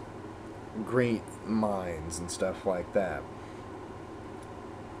these great minds and stuff like that,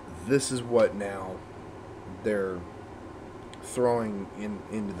 this is what now they're throwing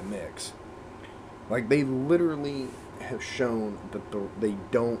into the mix. Like, they literally have shown that they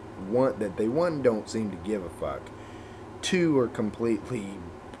don't seem to give a fuck. Two, are completely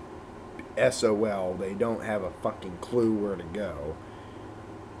SOL. They don't have a fucking clue where to go.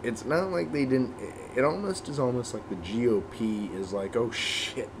 It's not like they didn't... It almost is like the GOP is like, oh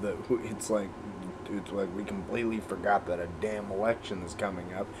shit, it's like we completely forgot that a damn election is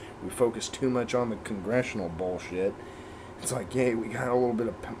coming up. We focus too much on the congressional bullshit. It's like, yeah, we got a little bit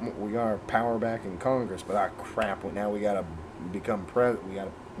of... We got our power back in Congress, but crap, now we gotta become president. We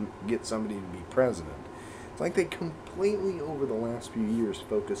gotta get somebody to be president. It's like they completely, over the last few years,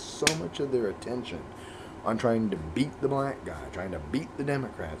 focused so much of their attention on trying to beat the black guy, trying to beat the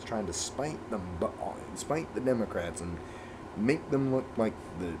Democrats, trying to spite the Democrats and make them look like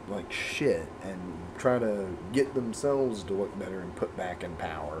shit, and try to get themselves to look better and put back in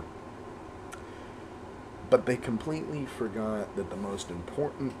power. But they completely forgot that the most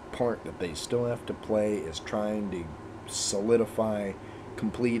important part that they still have to play is trying to solidify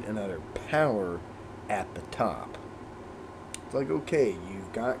complete and utter power at the top. It's like, okay,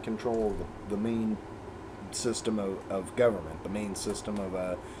 you've got control of the main system of government, the main system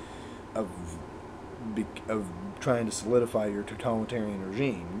of trying to solidify your totalitarian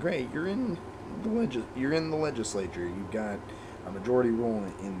regime. Great, you're in the legislature. You've got a majority rule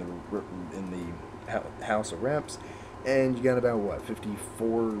in the House of Reps, and you got about what,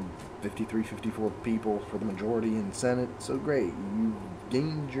 54 people for the majority in Senate. So great, you've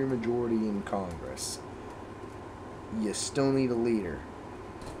gained your majority in Congress. You still need a leader.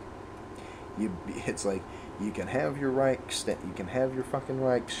 It's like, you can have your fucking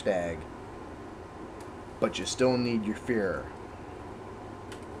Reichstag, but you still need your Führer.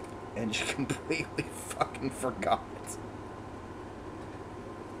 And you completely fucking forgot.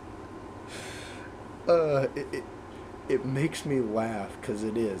 It makes me laugh, because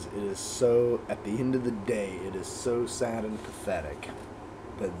it is so, at the end of the day, it is so sad and pathetic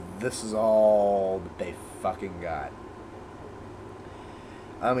that this is all that they fucking got.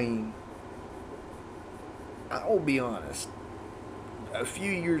 I mean, I'll be honest, a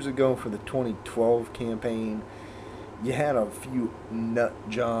few years ago for the 2012 campaign, you had a few nut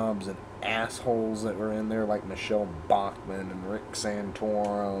jobs and assholes that were in there, like Michelle Bachmann and Rick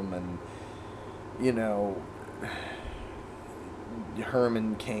Santorum and, you know,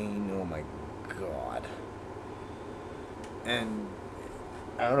 Herman Cain. Oh my god. And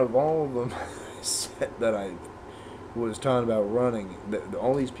out of all of them that I was talking about running,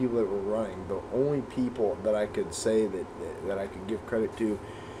 all these people that were running, the only people that I could say that I could give credit to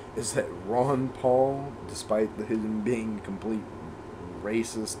is that Ron Paul, despite him being complete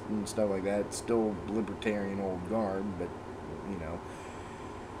racist and stuff like that, still libertarian old guard, but, you know,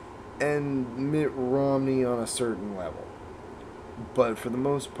 and Mitt Romney on a certain level. But for the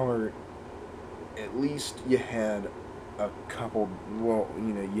most part, at least you had a couple, well,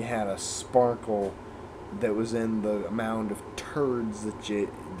 you know, you had a sparkle that was in the amount of turds that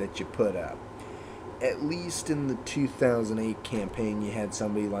you put up. At least in the 2008 campaign, you had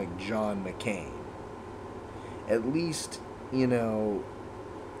somebody like John McCain. At least, you know,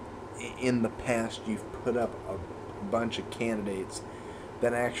 in the past, you've put up a bunch of candidates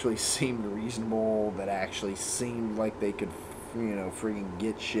that actually seemed reasonable, that actually seemed like they could, you know, friggin'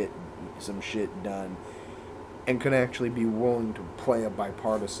 get some shit done, and could actually be willing to play a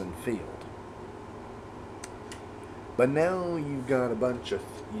bipartisan field. But now you've got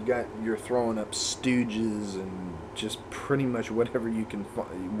you're throwing up stooges and just pretty much whatever you can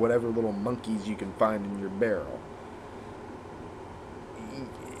find, whatever little monkeys you can find in your barrel.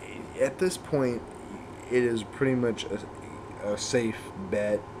 At this point, it is pretty much a safe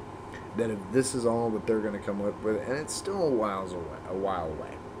bet that if this is all that they're going to come up with, and it's still a while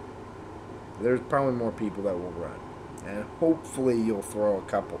away, there's probably more people that will run. And hopefully you'll throw a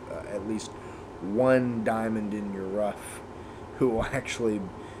couple, at least one diamond in your rough who will actually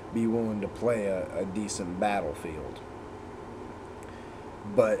be willing to play a decent battlefield.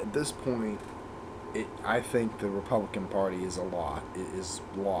 But at this point, I think the Republican Party is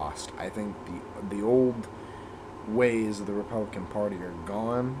lost. I think the old ways of the Republican Party are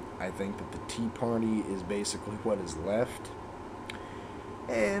gone. I think that the Tea Party is basically what is left.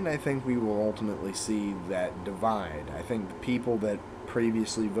 And I think we will ultimately see that divide. I think the people that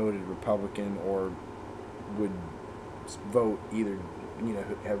previously voted Republican or would vote either,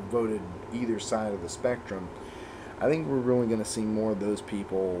 have voted either side of the spectrum, I think we're really going to see more of those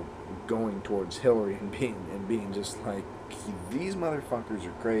people going towards Hillary and being just like, these motherfuckers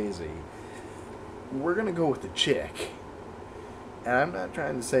are crazy. We're going to go with the chick. And I'm not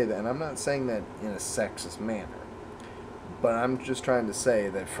trying to say that, and I'm not saying that in a sexist manner. But I'm just trying to say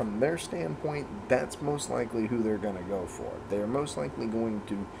that from their standpoint, that's most likely who they're going to go for. They're most likely going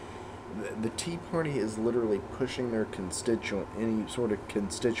to... The Tea Party is literally pushing their any sort of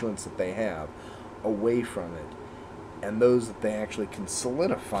constituents that they have, away from it. And those that they actually can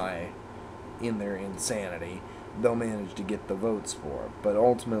solidify in their insanity, they'll manage to get the votes for. But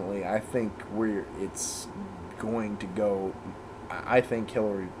ultimately, I think it's going to go... I think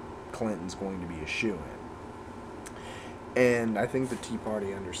Hillary Clinton's going to be a shoo-in. And I think the Tea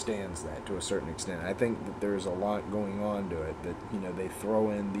Party understands that to a certain extent. I think that there's a lot going on to it, that, they throw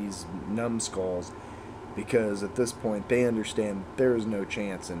in these numbskulls because at this point they understand there is no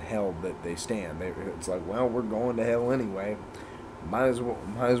chance in hell that they stand. It's like, well, we're going to hell anyway. Might as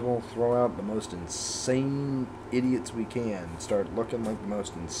well throw out the most insane idiots we can. Start looking like the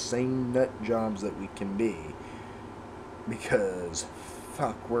most insane nut jobs that we can be. Because,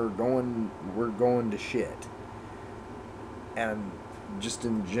 fuck, we're going to shit. And just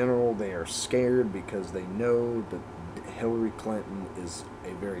in general, they are scared because they know that Hillary Clinton is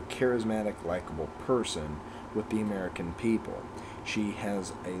a very charismatic, likable person with the American people. She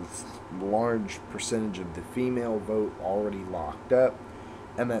has a large percentage of the female vote already locked up,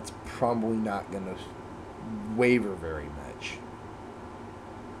 and that's probably not going to waver very much.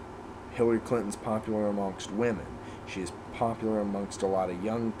 Hillary Clinton's popular amongst women. She is popular amongst a lot of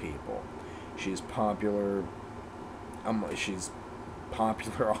young people. She's popular,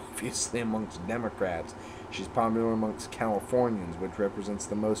 obviously, amongst Democrats. She's popular amongst Californians, which represents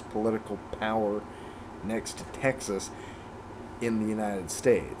the most political power next to Texas in the United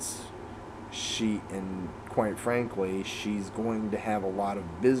States. And quite frankly, she's going to have a lot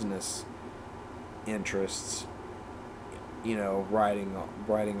of business interests, riding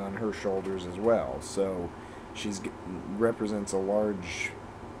on her shoulders as well. So represents a large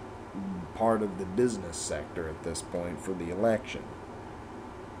part of the business sector at this point for the election.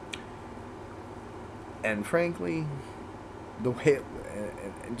 And frankly,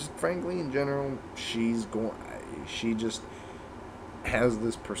 in general, she just has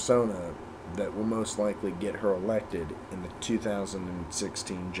this persona that will most likely get her elected in the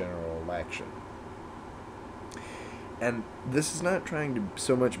 2016 general election. And this is not trying to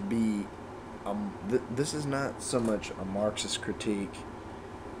so much be this is not so much a Marxist critique.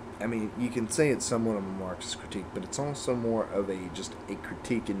 I mean, you can say it's somewhat of a Marxist critique, but it's also more of a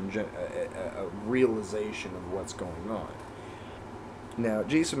critique and a realization of what's going on. Now,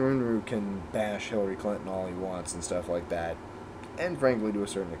 Jason Runru can bash Hillary Clinton all he wants and stuff like that, and frankly, to a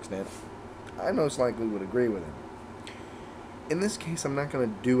certain extent, I most likely would agree with him. In this case, I'm not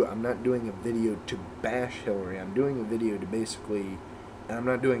doing a video to bash Hillary. I'm doing a video to basically, and I'm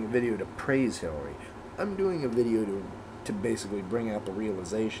not doing a video to praise Hillary. I'm doing a video to basically bring out the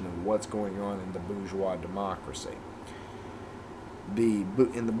realization of what's going on in the bourgeois democracy.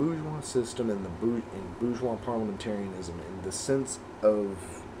 In the bourgeois system, in bourgeois parliamentarism, in the sense of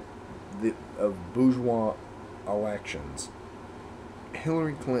bourgeois elections,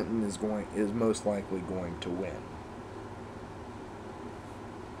 Hillary Clinton is most likely going to win.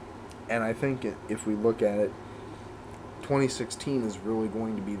 And I think if we look at it, 2016 is really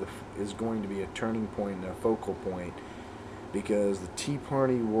going to be a turning point and a focal point, because the Tea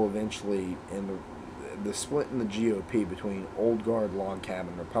Party will eventually, and the split in the GOP between old guard log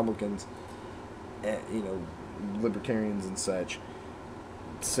cabin Republicans, and, libertarians and such,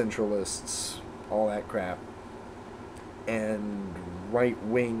 centralists, all that crap, and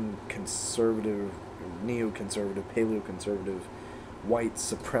right-wing conservative, neoconservative, paleoconservative, white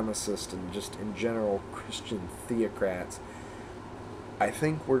supremacist, and just in general Christian theocrats. I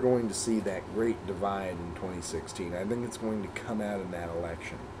think we're going to see that great divide in 2016. I think it's going to come out in that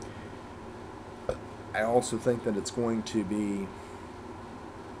election. I also think that it's going to be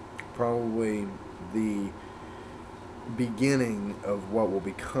probably beginning of what will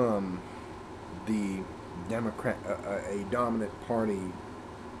become the Democrat, a dominant party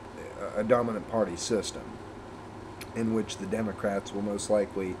system, in which the Democrats will most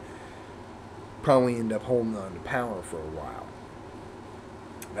likely probably end up holding on to power for a while.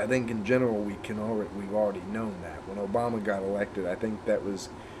 I think in general we've already known that. When Obama got elected, I think that was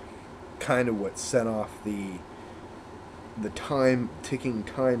kind of what set off the ticking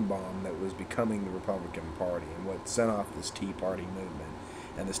time bomb that was becoming the Republican Party, and what set off this Tea Party movement.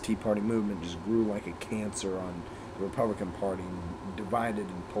 And this Tea Party movement just grew like a cancer on the Republican Party, and divided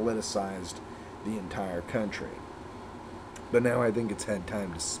and politicized the entire country. But now I think it's had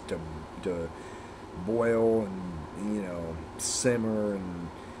time to boil and, simmer and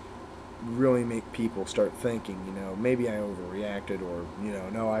really make people start thinking, maybe I overreacted, or,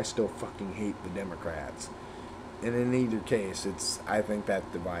 no, I still fucking hate the Democrats. And in either case, I think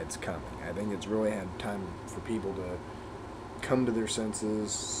that divide's coming. I think it's really had time for people to come to their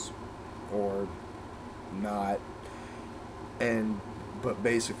senses, or not, but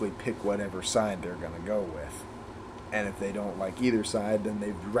basically pick whatever side they're going to go with. And if they don't like either side, then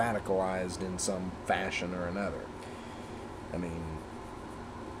they've radicalized in some fashion or another. I mean,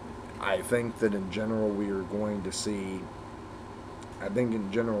 I think that in general what we're going to see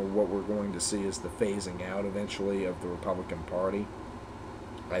is the phasing out eventually of the Republican Party.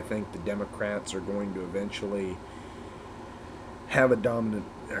 I think the Democrats are going to eventually have a dominant,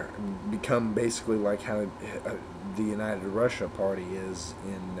 become basically like how the United Russia Party is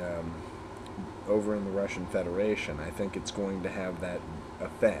over in the Russian Federation. I think it's going to have that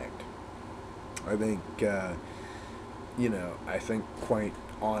effect. I think, I think quite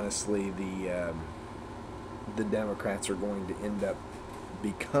honestly the Democrats are going to end up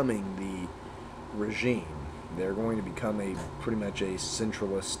becoming the regime. They're going to become pretty much a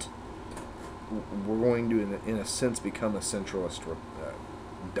centralist. We're going to, in a sense, become a centralist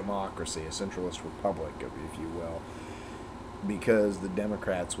democracy, a centralist republic, if you will, because the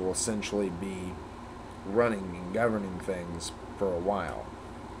Democrats will essentially be running and governing things for a while.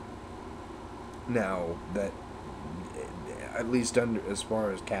 Now, that, at least as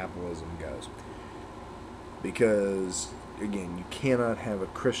far as capitalism goes, because, again, you cannot have a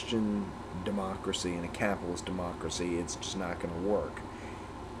Christian democracy and a capitalist democracy. It's just not going to work.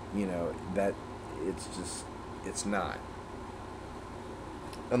 It's not.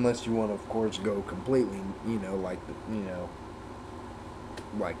 Unless you want to, of course, go completely,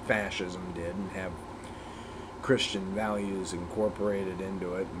 like fascism did, and have Christian values incorporated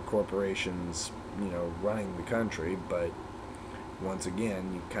into it, and corporations, running the country. But once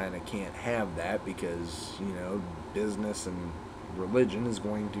again, you kind of can't have that, because, business and religion is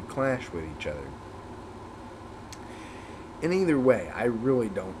going to clash with each other. In either way, I really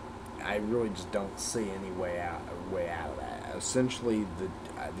just don't see any way out of that. Essentially, the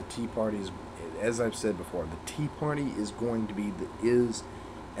Tea Party is, as I've said before, the Tea Party is going to be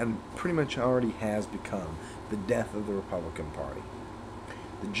and pretty much already has become, the death of the Republican Party.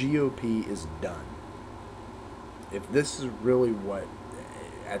 The GOP is done. If this is really what,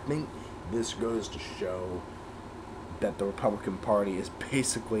 I think this goes to show that the Republican Party is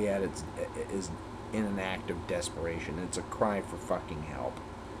basically is in an act of desperation. It's a cry for fucking help.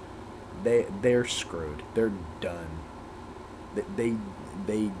 They're screwed. They're done. They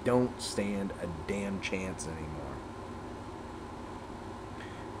don't stand a damn chance anymore.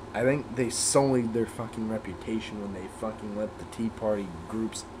 I think they sullied their fucking reputation when they fucking let the Tea Party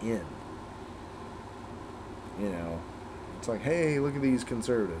groups in. It's like, hey, look at these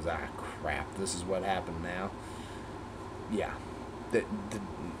conservatives. Ah, crap, this is what happened now. Yeah. The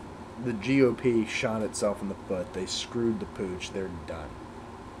GOP shot itself in the foot. They screwed the pooch. They're done.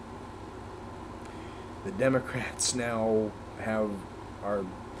 The Democrats now are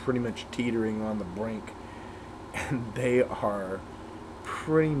pretty much teetering on the brink, and they are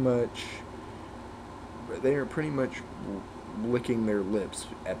pretty much licking their lips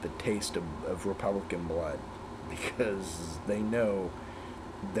at the taste of Republican blood, because they know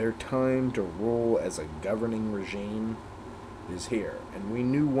their time to rule as a governing regime is here. And we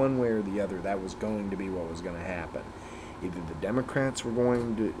knew one way or the other that was going to be what was going to happen. Either the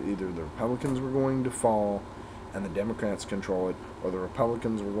Republicans were going to fall and the Democrats control it, or the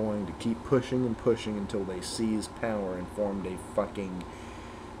Republicans were going to keep pushing and pushing until they seized power and formed a fucking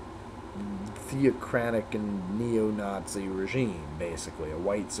theocratic and neo-Nazi regime, basically, a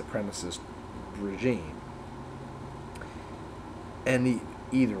white supremacist regime. And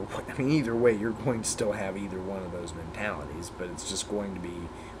either way, you're going to still have either one of those mentalities, but it's just going to be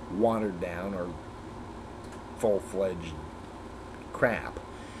watered down or full-fledged crap.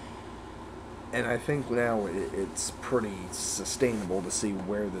 And I think now it's pretty sustainable to see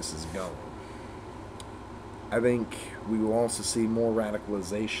where this is going. I think we will also see more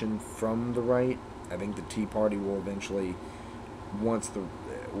radicalization from the right. I think the Tea Party will eventually, with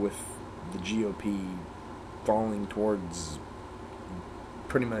the GOP falling towards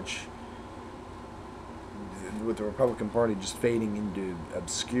pretty much, with the Republican Party just fading into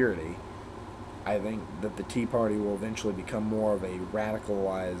obscurity, I think that the Tea Party will eventually become more of a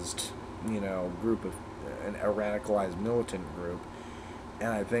radicalized, group of, a radicalized militant group. And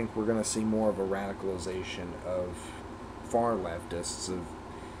I think we're going to see more of a radicalization of far leftists, of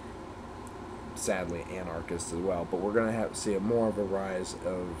sadly anarchists as well. But we're going to see more of a rise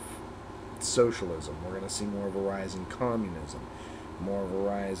of socialism. We're going to see more of a rise in communism, more of a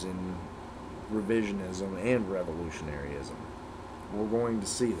rise in revisionism and revolutionaryism. We're going to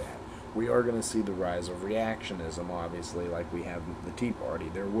see that. We are going to see the rise of reactionism, obviously, like we have the Tea Party.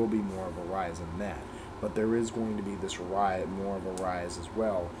 There will be more of a rise in that. But there is going to be this more of a rise as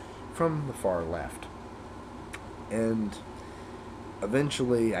well from the far left. And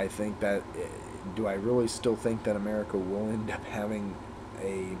eventually, I think that, do I really still think that America will end up having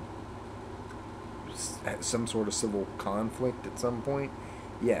some sort of civil conflict at some point?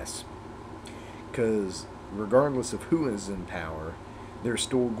 Yes. Because regardless of who is in power, there's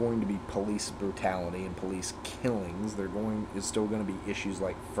still going to be police brutality and police killings. There's still going to be issues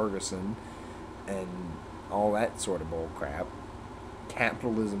like Ferguson and all that sort of bull crap.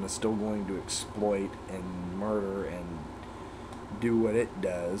 Capitalism is still going to exploit and murder and do what it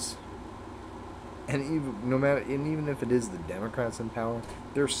does. And even if it is the Democrats in power,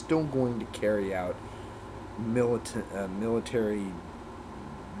 they're still going to carry out military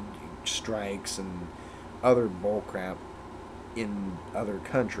strikes and other bull crap in other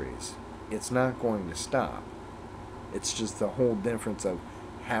countries. It's not going to stop. It's just the whole difference of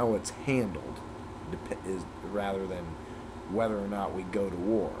how it's handled is rather than whether or not we go to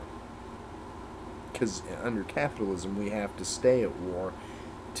war. Because under capitalism, we have to stay at war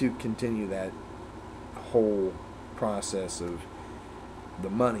to continue that whole process of the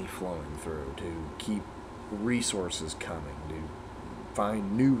money flowing through, to keep resources coming, to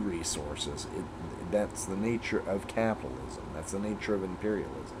find new resources. That's the nature of capitalism. That's the nature of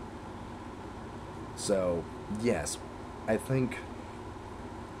imperialism. So, yes, I think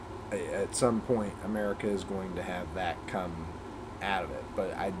at some point America is going to have that come out of it.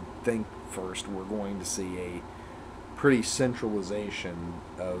 But I think first we're going to see a pretty centralization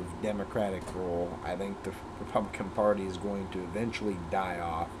of democratic rule. I think the Republican Party is going to eventually die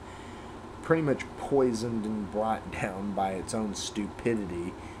off, pretty much poisoned and brought down by its own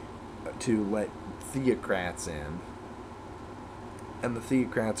stupidity to let theocrats in. And the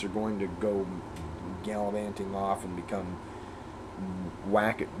theocrats are going to go gallivanting off and become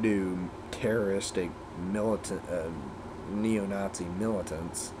wackadoo, terroristic, militant, neo-Nazi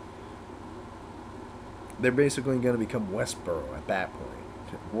militants. They're basically going to become Westboro at that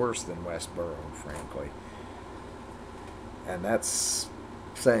point. Worse than Westboro, frankly. And that's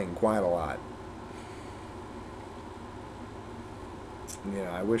saying quite a lot.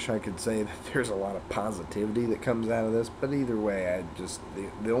 I wish I could say that there's a lot of positivity that comes out of this, but either way,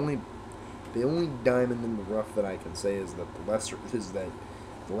 the only diamond in the rough that I can say is that the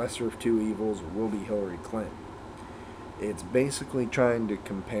lesser of two evils will be Hilary Clinton. It's basically trying to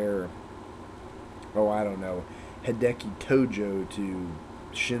compare, Hideki Tojo to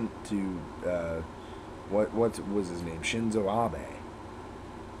what was his name? Shinzo Abe.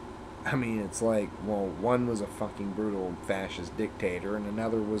 I mean, it's like, well, one was a fucking brutal fascist dictator, and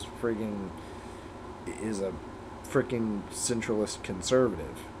another is a freaking centralist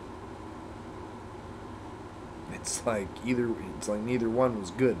conservative. It's like neither one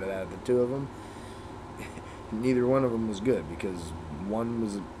was good, but out of the two of them, neither one of them was good because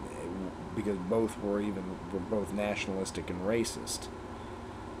both were both nationalistic and racist.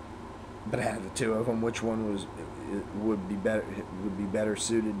 But out of the two of them, which one would be better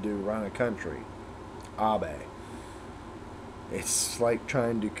suited to run a country? Abe. It's like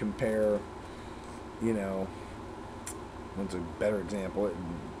trying to compare, what's a better example?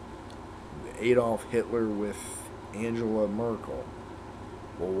 Adolf Hitler with Angela Merkel.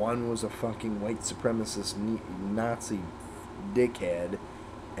 Well, one was a fucking white supremacist Nazi dickhead,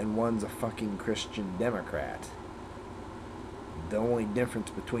 and one's a fucking Christian Democrat. The only difference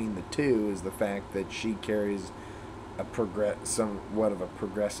between the two is the fact that she carries somewhat of a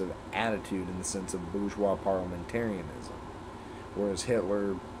progressive attitude in the sense of bourgeois parliamentarianism, whereas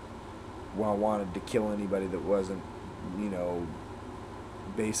Hitler, wanted to kill anybody that wasn't,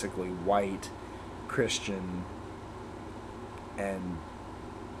 basically white, Christian, and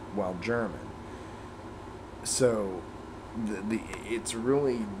German. So, it's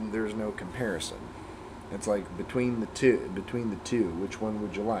really, there's no comparison. It's like between the two, which one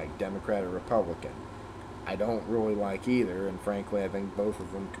would you like, Democrat or Republican? I don't really like either, and frankly, I think both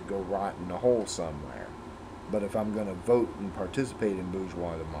of them could go rot in a hole somewhere. But if I'm going to vote and participate in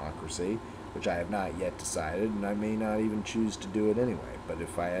bourgeois democracy, which I have not yet decided, and I may not even choose to do it anyway, but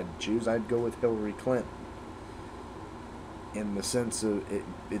if I had to choose, I'd go with Hilary Clinton. In the sense of,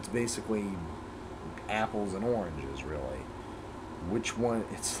 it's basically apples and oranges, really. Which one,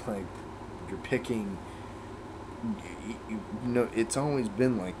 it's like, you're picking, it's always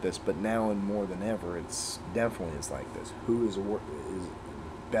been like this, but now and more than ever, it's definitely is like this. Who is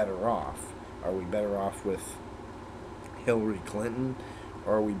better off? Are we better off with Hillary Clinton,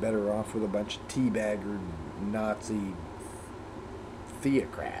 or are we better off with a bunch of teabaggered Nazi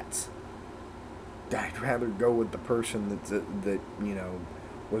theocrats? I'd rather go with the person that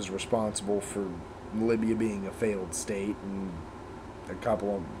was responsible for Libya being a failed state and a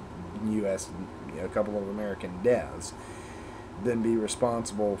couple of American deaths, than be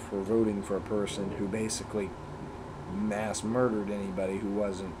responsible for voting for a person who basically mass murdered anybody who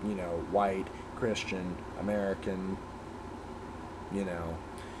wasn't, white, Christian, American,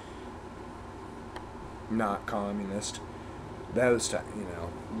 not communist. Those type,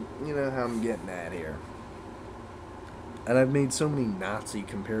 you know how I'm getting at here. And I've made so many Nazi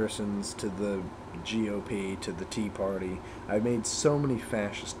comparisons to the GOP, to the Tea Party. I've made so many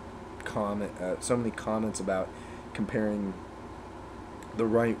fascist so many comments about comparing the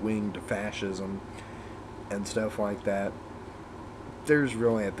right wing to fascism and stuff like that. There's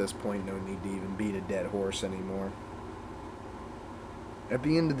really, at this point, no need to even beat a dead horse anymore. At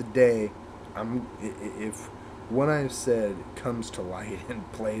the end of the day, if what I've said comes to light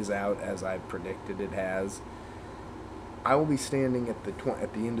and plays out as I've predicted it has, I will be standing at the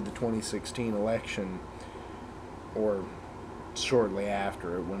end of the 2016 election, or shortly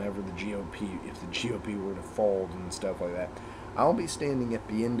after it, whenever the GOP, if the GOP were to fold and stuff like that, I'll be standing at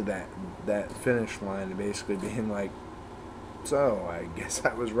the end of that finish line and basically being like, so, I guess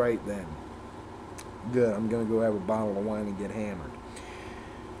I was right then. Good, I'm going to go have a bottle of wine and get hammered.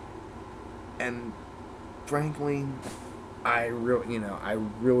 And frankly, I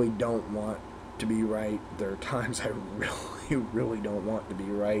really don't want to be right. There are times I really don't want to be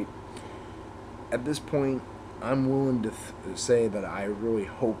right. At this point, I'm willing to say that I really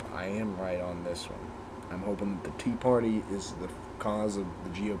hope I am right on this one. I'm hoping that the Tea Party is the cause of the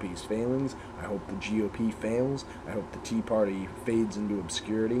GOP's failings. I hope the GOP fails. I hope the Tea Party fades into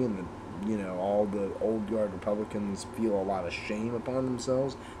obscurity and that, all the old guard Republicans feel a lot of shame upon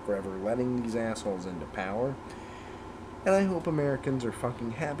themselves for ever letting these assholes into power. And I hope Americans are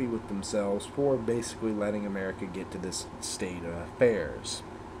fucking happy with themselves for basically letting America get to this state of affairs.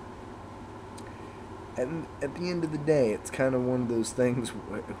 And at the end of the day, it's kind of one of those things,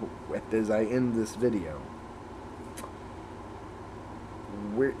 as I end this video,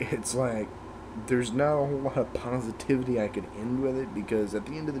 where it's like, there's not a whole lot of positivity I could end with it, because at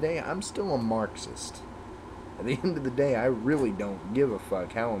the end of the day, I'm still a Marxist. At the end of the day, I really don't give a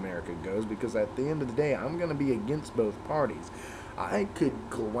fuck how America goes, because at the end of the day, I'm going to be against both parties. I could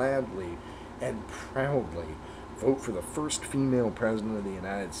gladly and proudly vote for the first female president of the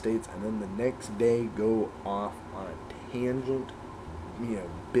United States, and then the next day go off on a tangent,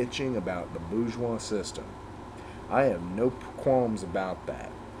 bitching about the bourgeois system. I have no qualms about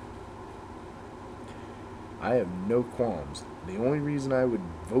that. I have no qualms. The only reason I would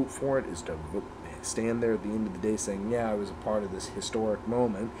vote for it is to stand there at the end of the day saying, yeah, I was a part of this historic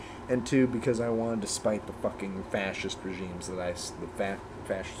moment, and two, because I wanted to spite the fucking fascist regimes the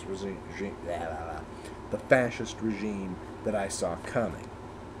fascist regime that I saw coming.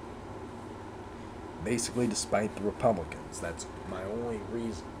 Basically, to spite the Republicans. That's my only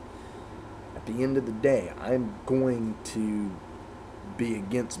reason. At the end of the day, I'm going to be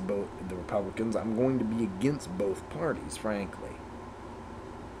against both the Republicans. I'm going to be against both parties, frankly.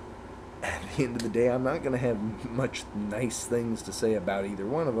 At the end of the day, I'm not going to have much nice things to say about either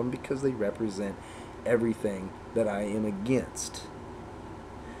one of them, because they represent everything that I am against.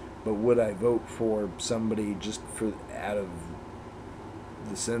 But would I vote for somebody just out of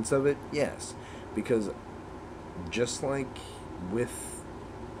the sense of it? Yes. Because just like with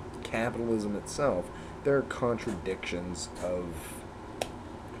capitalism itself, there are contradictions of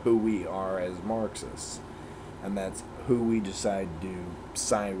who we are as Marxists. And that's who we decide to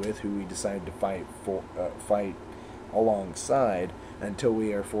side with, who we decide to fight alongside, until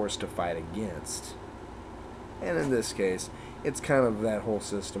we are forced to fight against. And in this case, it's kind of that whole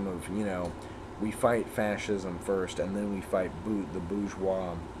system of, we fight fascism first, and then we fight the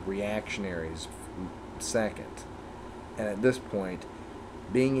bourgeois reactionaries second. And at this point,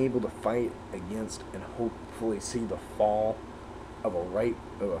 being able to fight against and hopefully see the fall of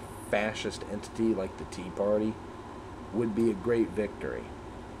a fascist entity like the Tea Party would be a great victory.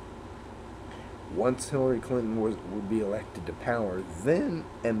 Once Hillary Clinton would be elected to power, then,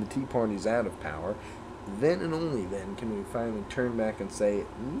 and the Tea Party's out of power, then and only then can we finally turn back and say,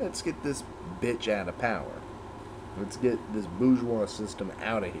 let's get this bitch out of power. Let's get this bourgeois system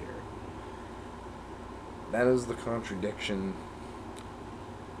out of here. That is the contradiction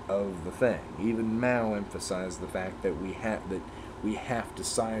of the thing. Even Mao emphasized the fact that we have to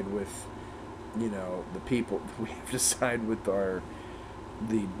side with, the people. We have to side with the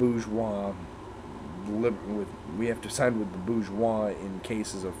bourgeois. We have to side with the bourgeois in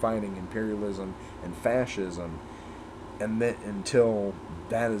cases of fighting imperialism and fascism, and then until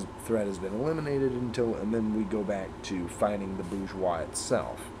that threat has been eliminated, and then we go back to fighting the bourgeois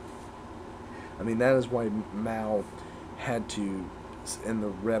itself. I mean, that is why Mao had to, and the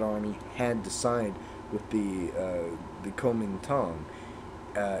Red Army had to side with the Kuomintang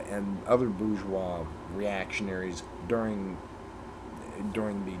and other bourgeois reactionaries during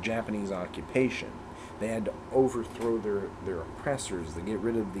the Japanese occupation. They had to overthrow their oppressors, to get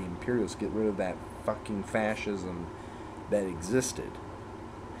rid of the imperialists, get rid of that fucking fascism that existed.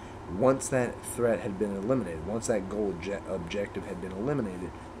 Once that threat had been eliminated, once that goal objective had been eliminated,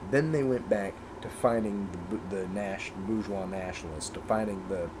 then they went back to fighting the bourgeois nationalists, to fighting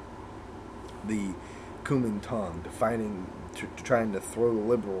the Kuomintang, to trying to throw the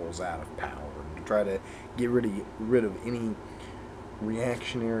liberals out of power, to try to get rid of any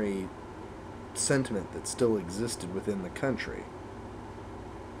reactionary sentiment that still existed within the country.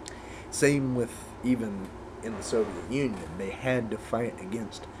 Same with even in the Soviet Union. They had to fight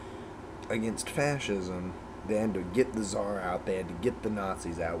against fascism. They had to get the Tsar out. They had to get the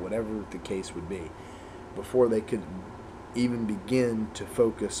Nazis out, whatever the case would be, before they could even begin to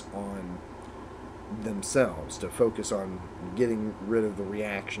focus on themselves, to focus on getting rid of the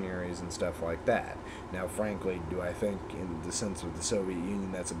reactionaries and stuff like that. Now, frankly, do I think in the sense of the Soviet Union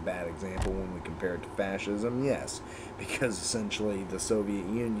that's a bad example when we compare it to fascism? Yes, because essentially the Soviet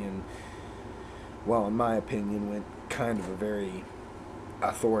Union, well, in my opinion, went kind of a very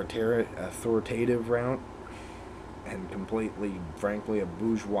authoritative route, and completely, frankly, a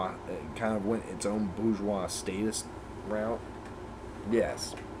bourgeois, kind of went its own bourgeois statist route.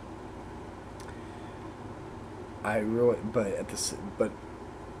 Yes. But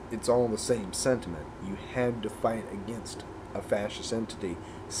it's all the same sentiment. You had to fight against a fascist entity,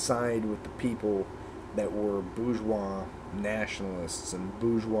 side with the people that were bourgeois nationalists and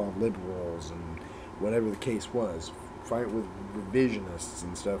bourgeois liberals and whatever the case was. Fight with revisionists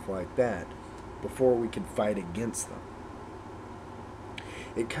and stuff like that before we could fight against them.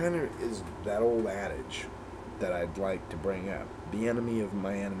 It kind of is that old adage that I'd like to bring up. The enemy of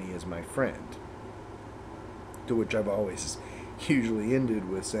my enemy is my friend. To which I've always usually ended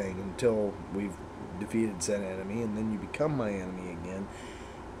with saying, until we've defeated said enemy, and then you become my enemy again,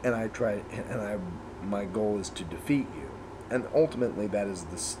 my goal is to defeat you. And ultimately that is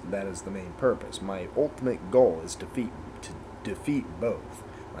the main purpose. My ultimate goal is to defeat both.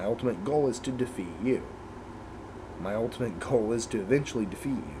 My ultimate goal is to defeat you. My ultimate goal is to eventually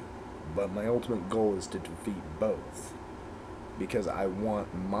defeat you. But my ultimate goal is to defeat both. Because I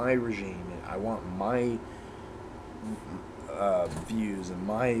want my regime, I want my views and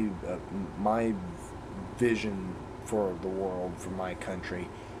my vision for the world, for my country,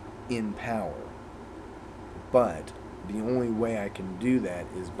 in power. But the only way I can do that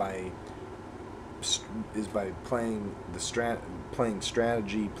is by playing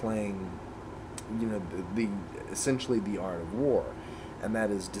strategy, essentially the art of war, and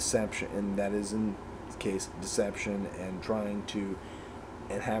that is deception, and that is in this case deception, and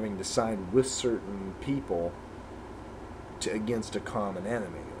having to side with certain people against a common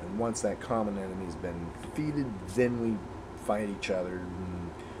enemy. And once that common enemy's been defeated, then we fight each other,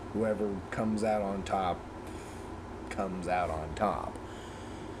 and whoever comes out on top comes out on top.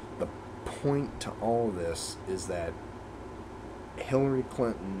 The point to all of this is that Hilary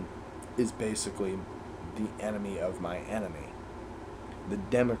Clinton is basically the enemy of my enemy. The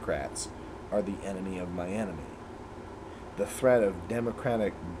Democrats are the enemy of my enemy. The threat of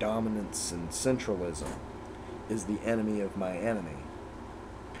democratic dominance and centralism is the enemy of my enemy.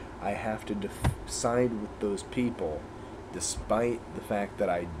 I have to side with those people, despite the fact that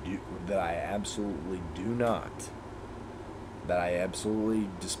I absolutely do not. That I absolutely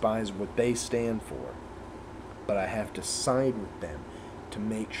despise what they stand for. But I have to side with them to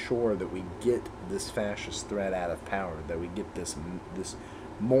make sure that we get this fascist threat out of power, that we get this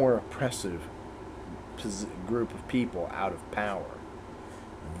more oppressive group of people out of power.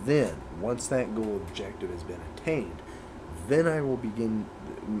 Then, once that goal objective has been attained, then I will begin,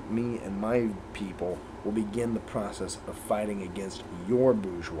 me and my people will begin the process of fighting against your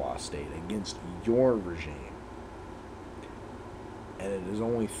bourgeois state, against your regime. And it is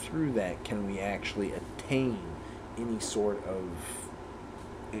only through that can we actually attain any sort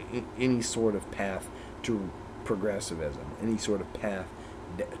of path to progressivism, any sort of path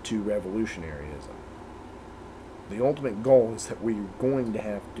to revolutionaryism. The ultimate goal is that we're going to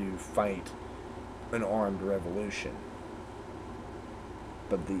have to fight an armed revolution.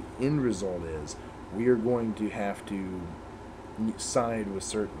 But the end result is we are going to have to side with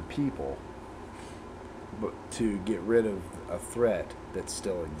certain people but to get rid of a threat that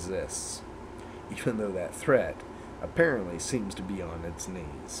still exists, even though that threat apparently seems to be on its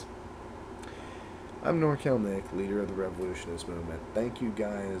knees. I'm NorCal Nick, leader of the Revolutionist Movement. Thank you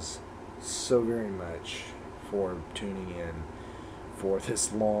guys so very much for tuning in for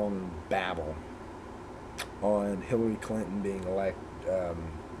this long babble on Hilary Clinton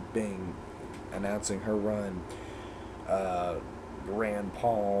announcing her run, Rand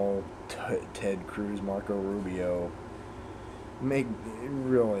Paul, Ted Cruz, Marco Rubio.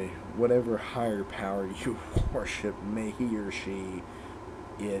 Really, whatever higher power you worship, may he or she,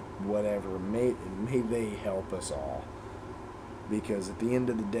 whatever, may they help us all. Because at the end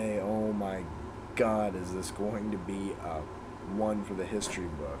of the day, oh my God, is this going to be one for the history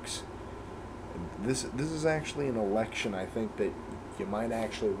books. This is actually an election I think that you might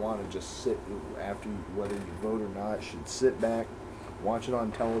actually want to just sit, after whether you vote or not, should sit back, watch it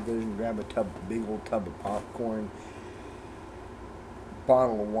on television, grab a big old tub of popcorn,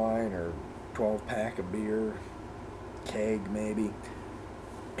 bottle of wine or 12-pack of beer, keg maybe,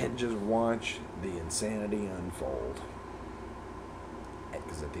 and just watch the insanity unfold.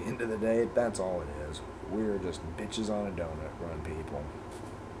 Because at the end of the day, that's all it is. We're just bitches on a donut run, people.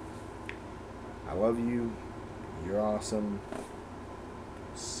 I love you. You're awesome.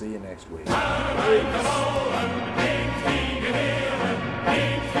 See you next week.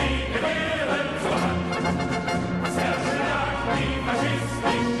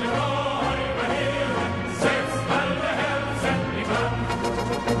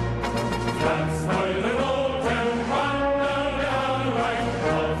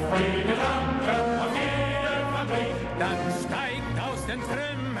 Dann steigt aus den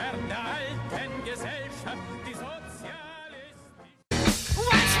Trümmern der alten Gesellschaft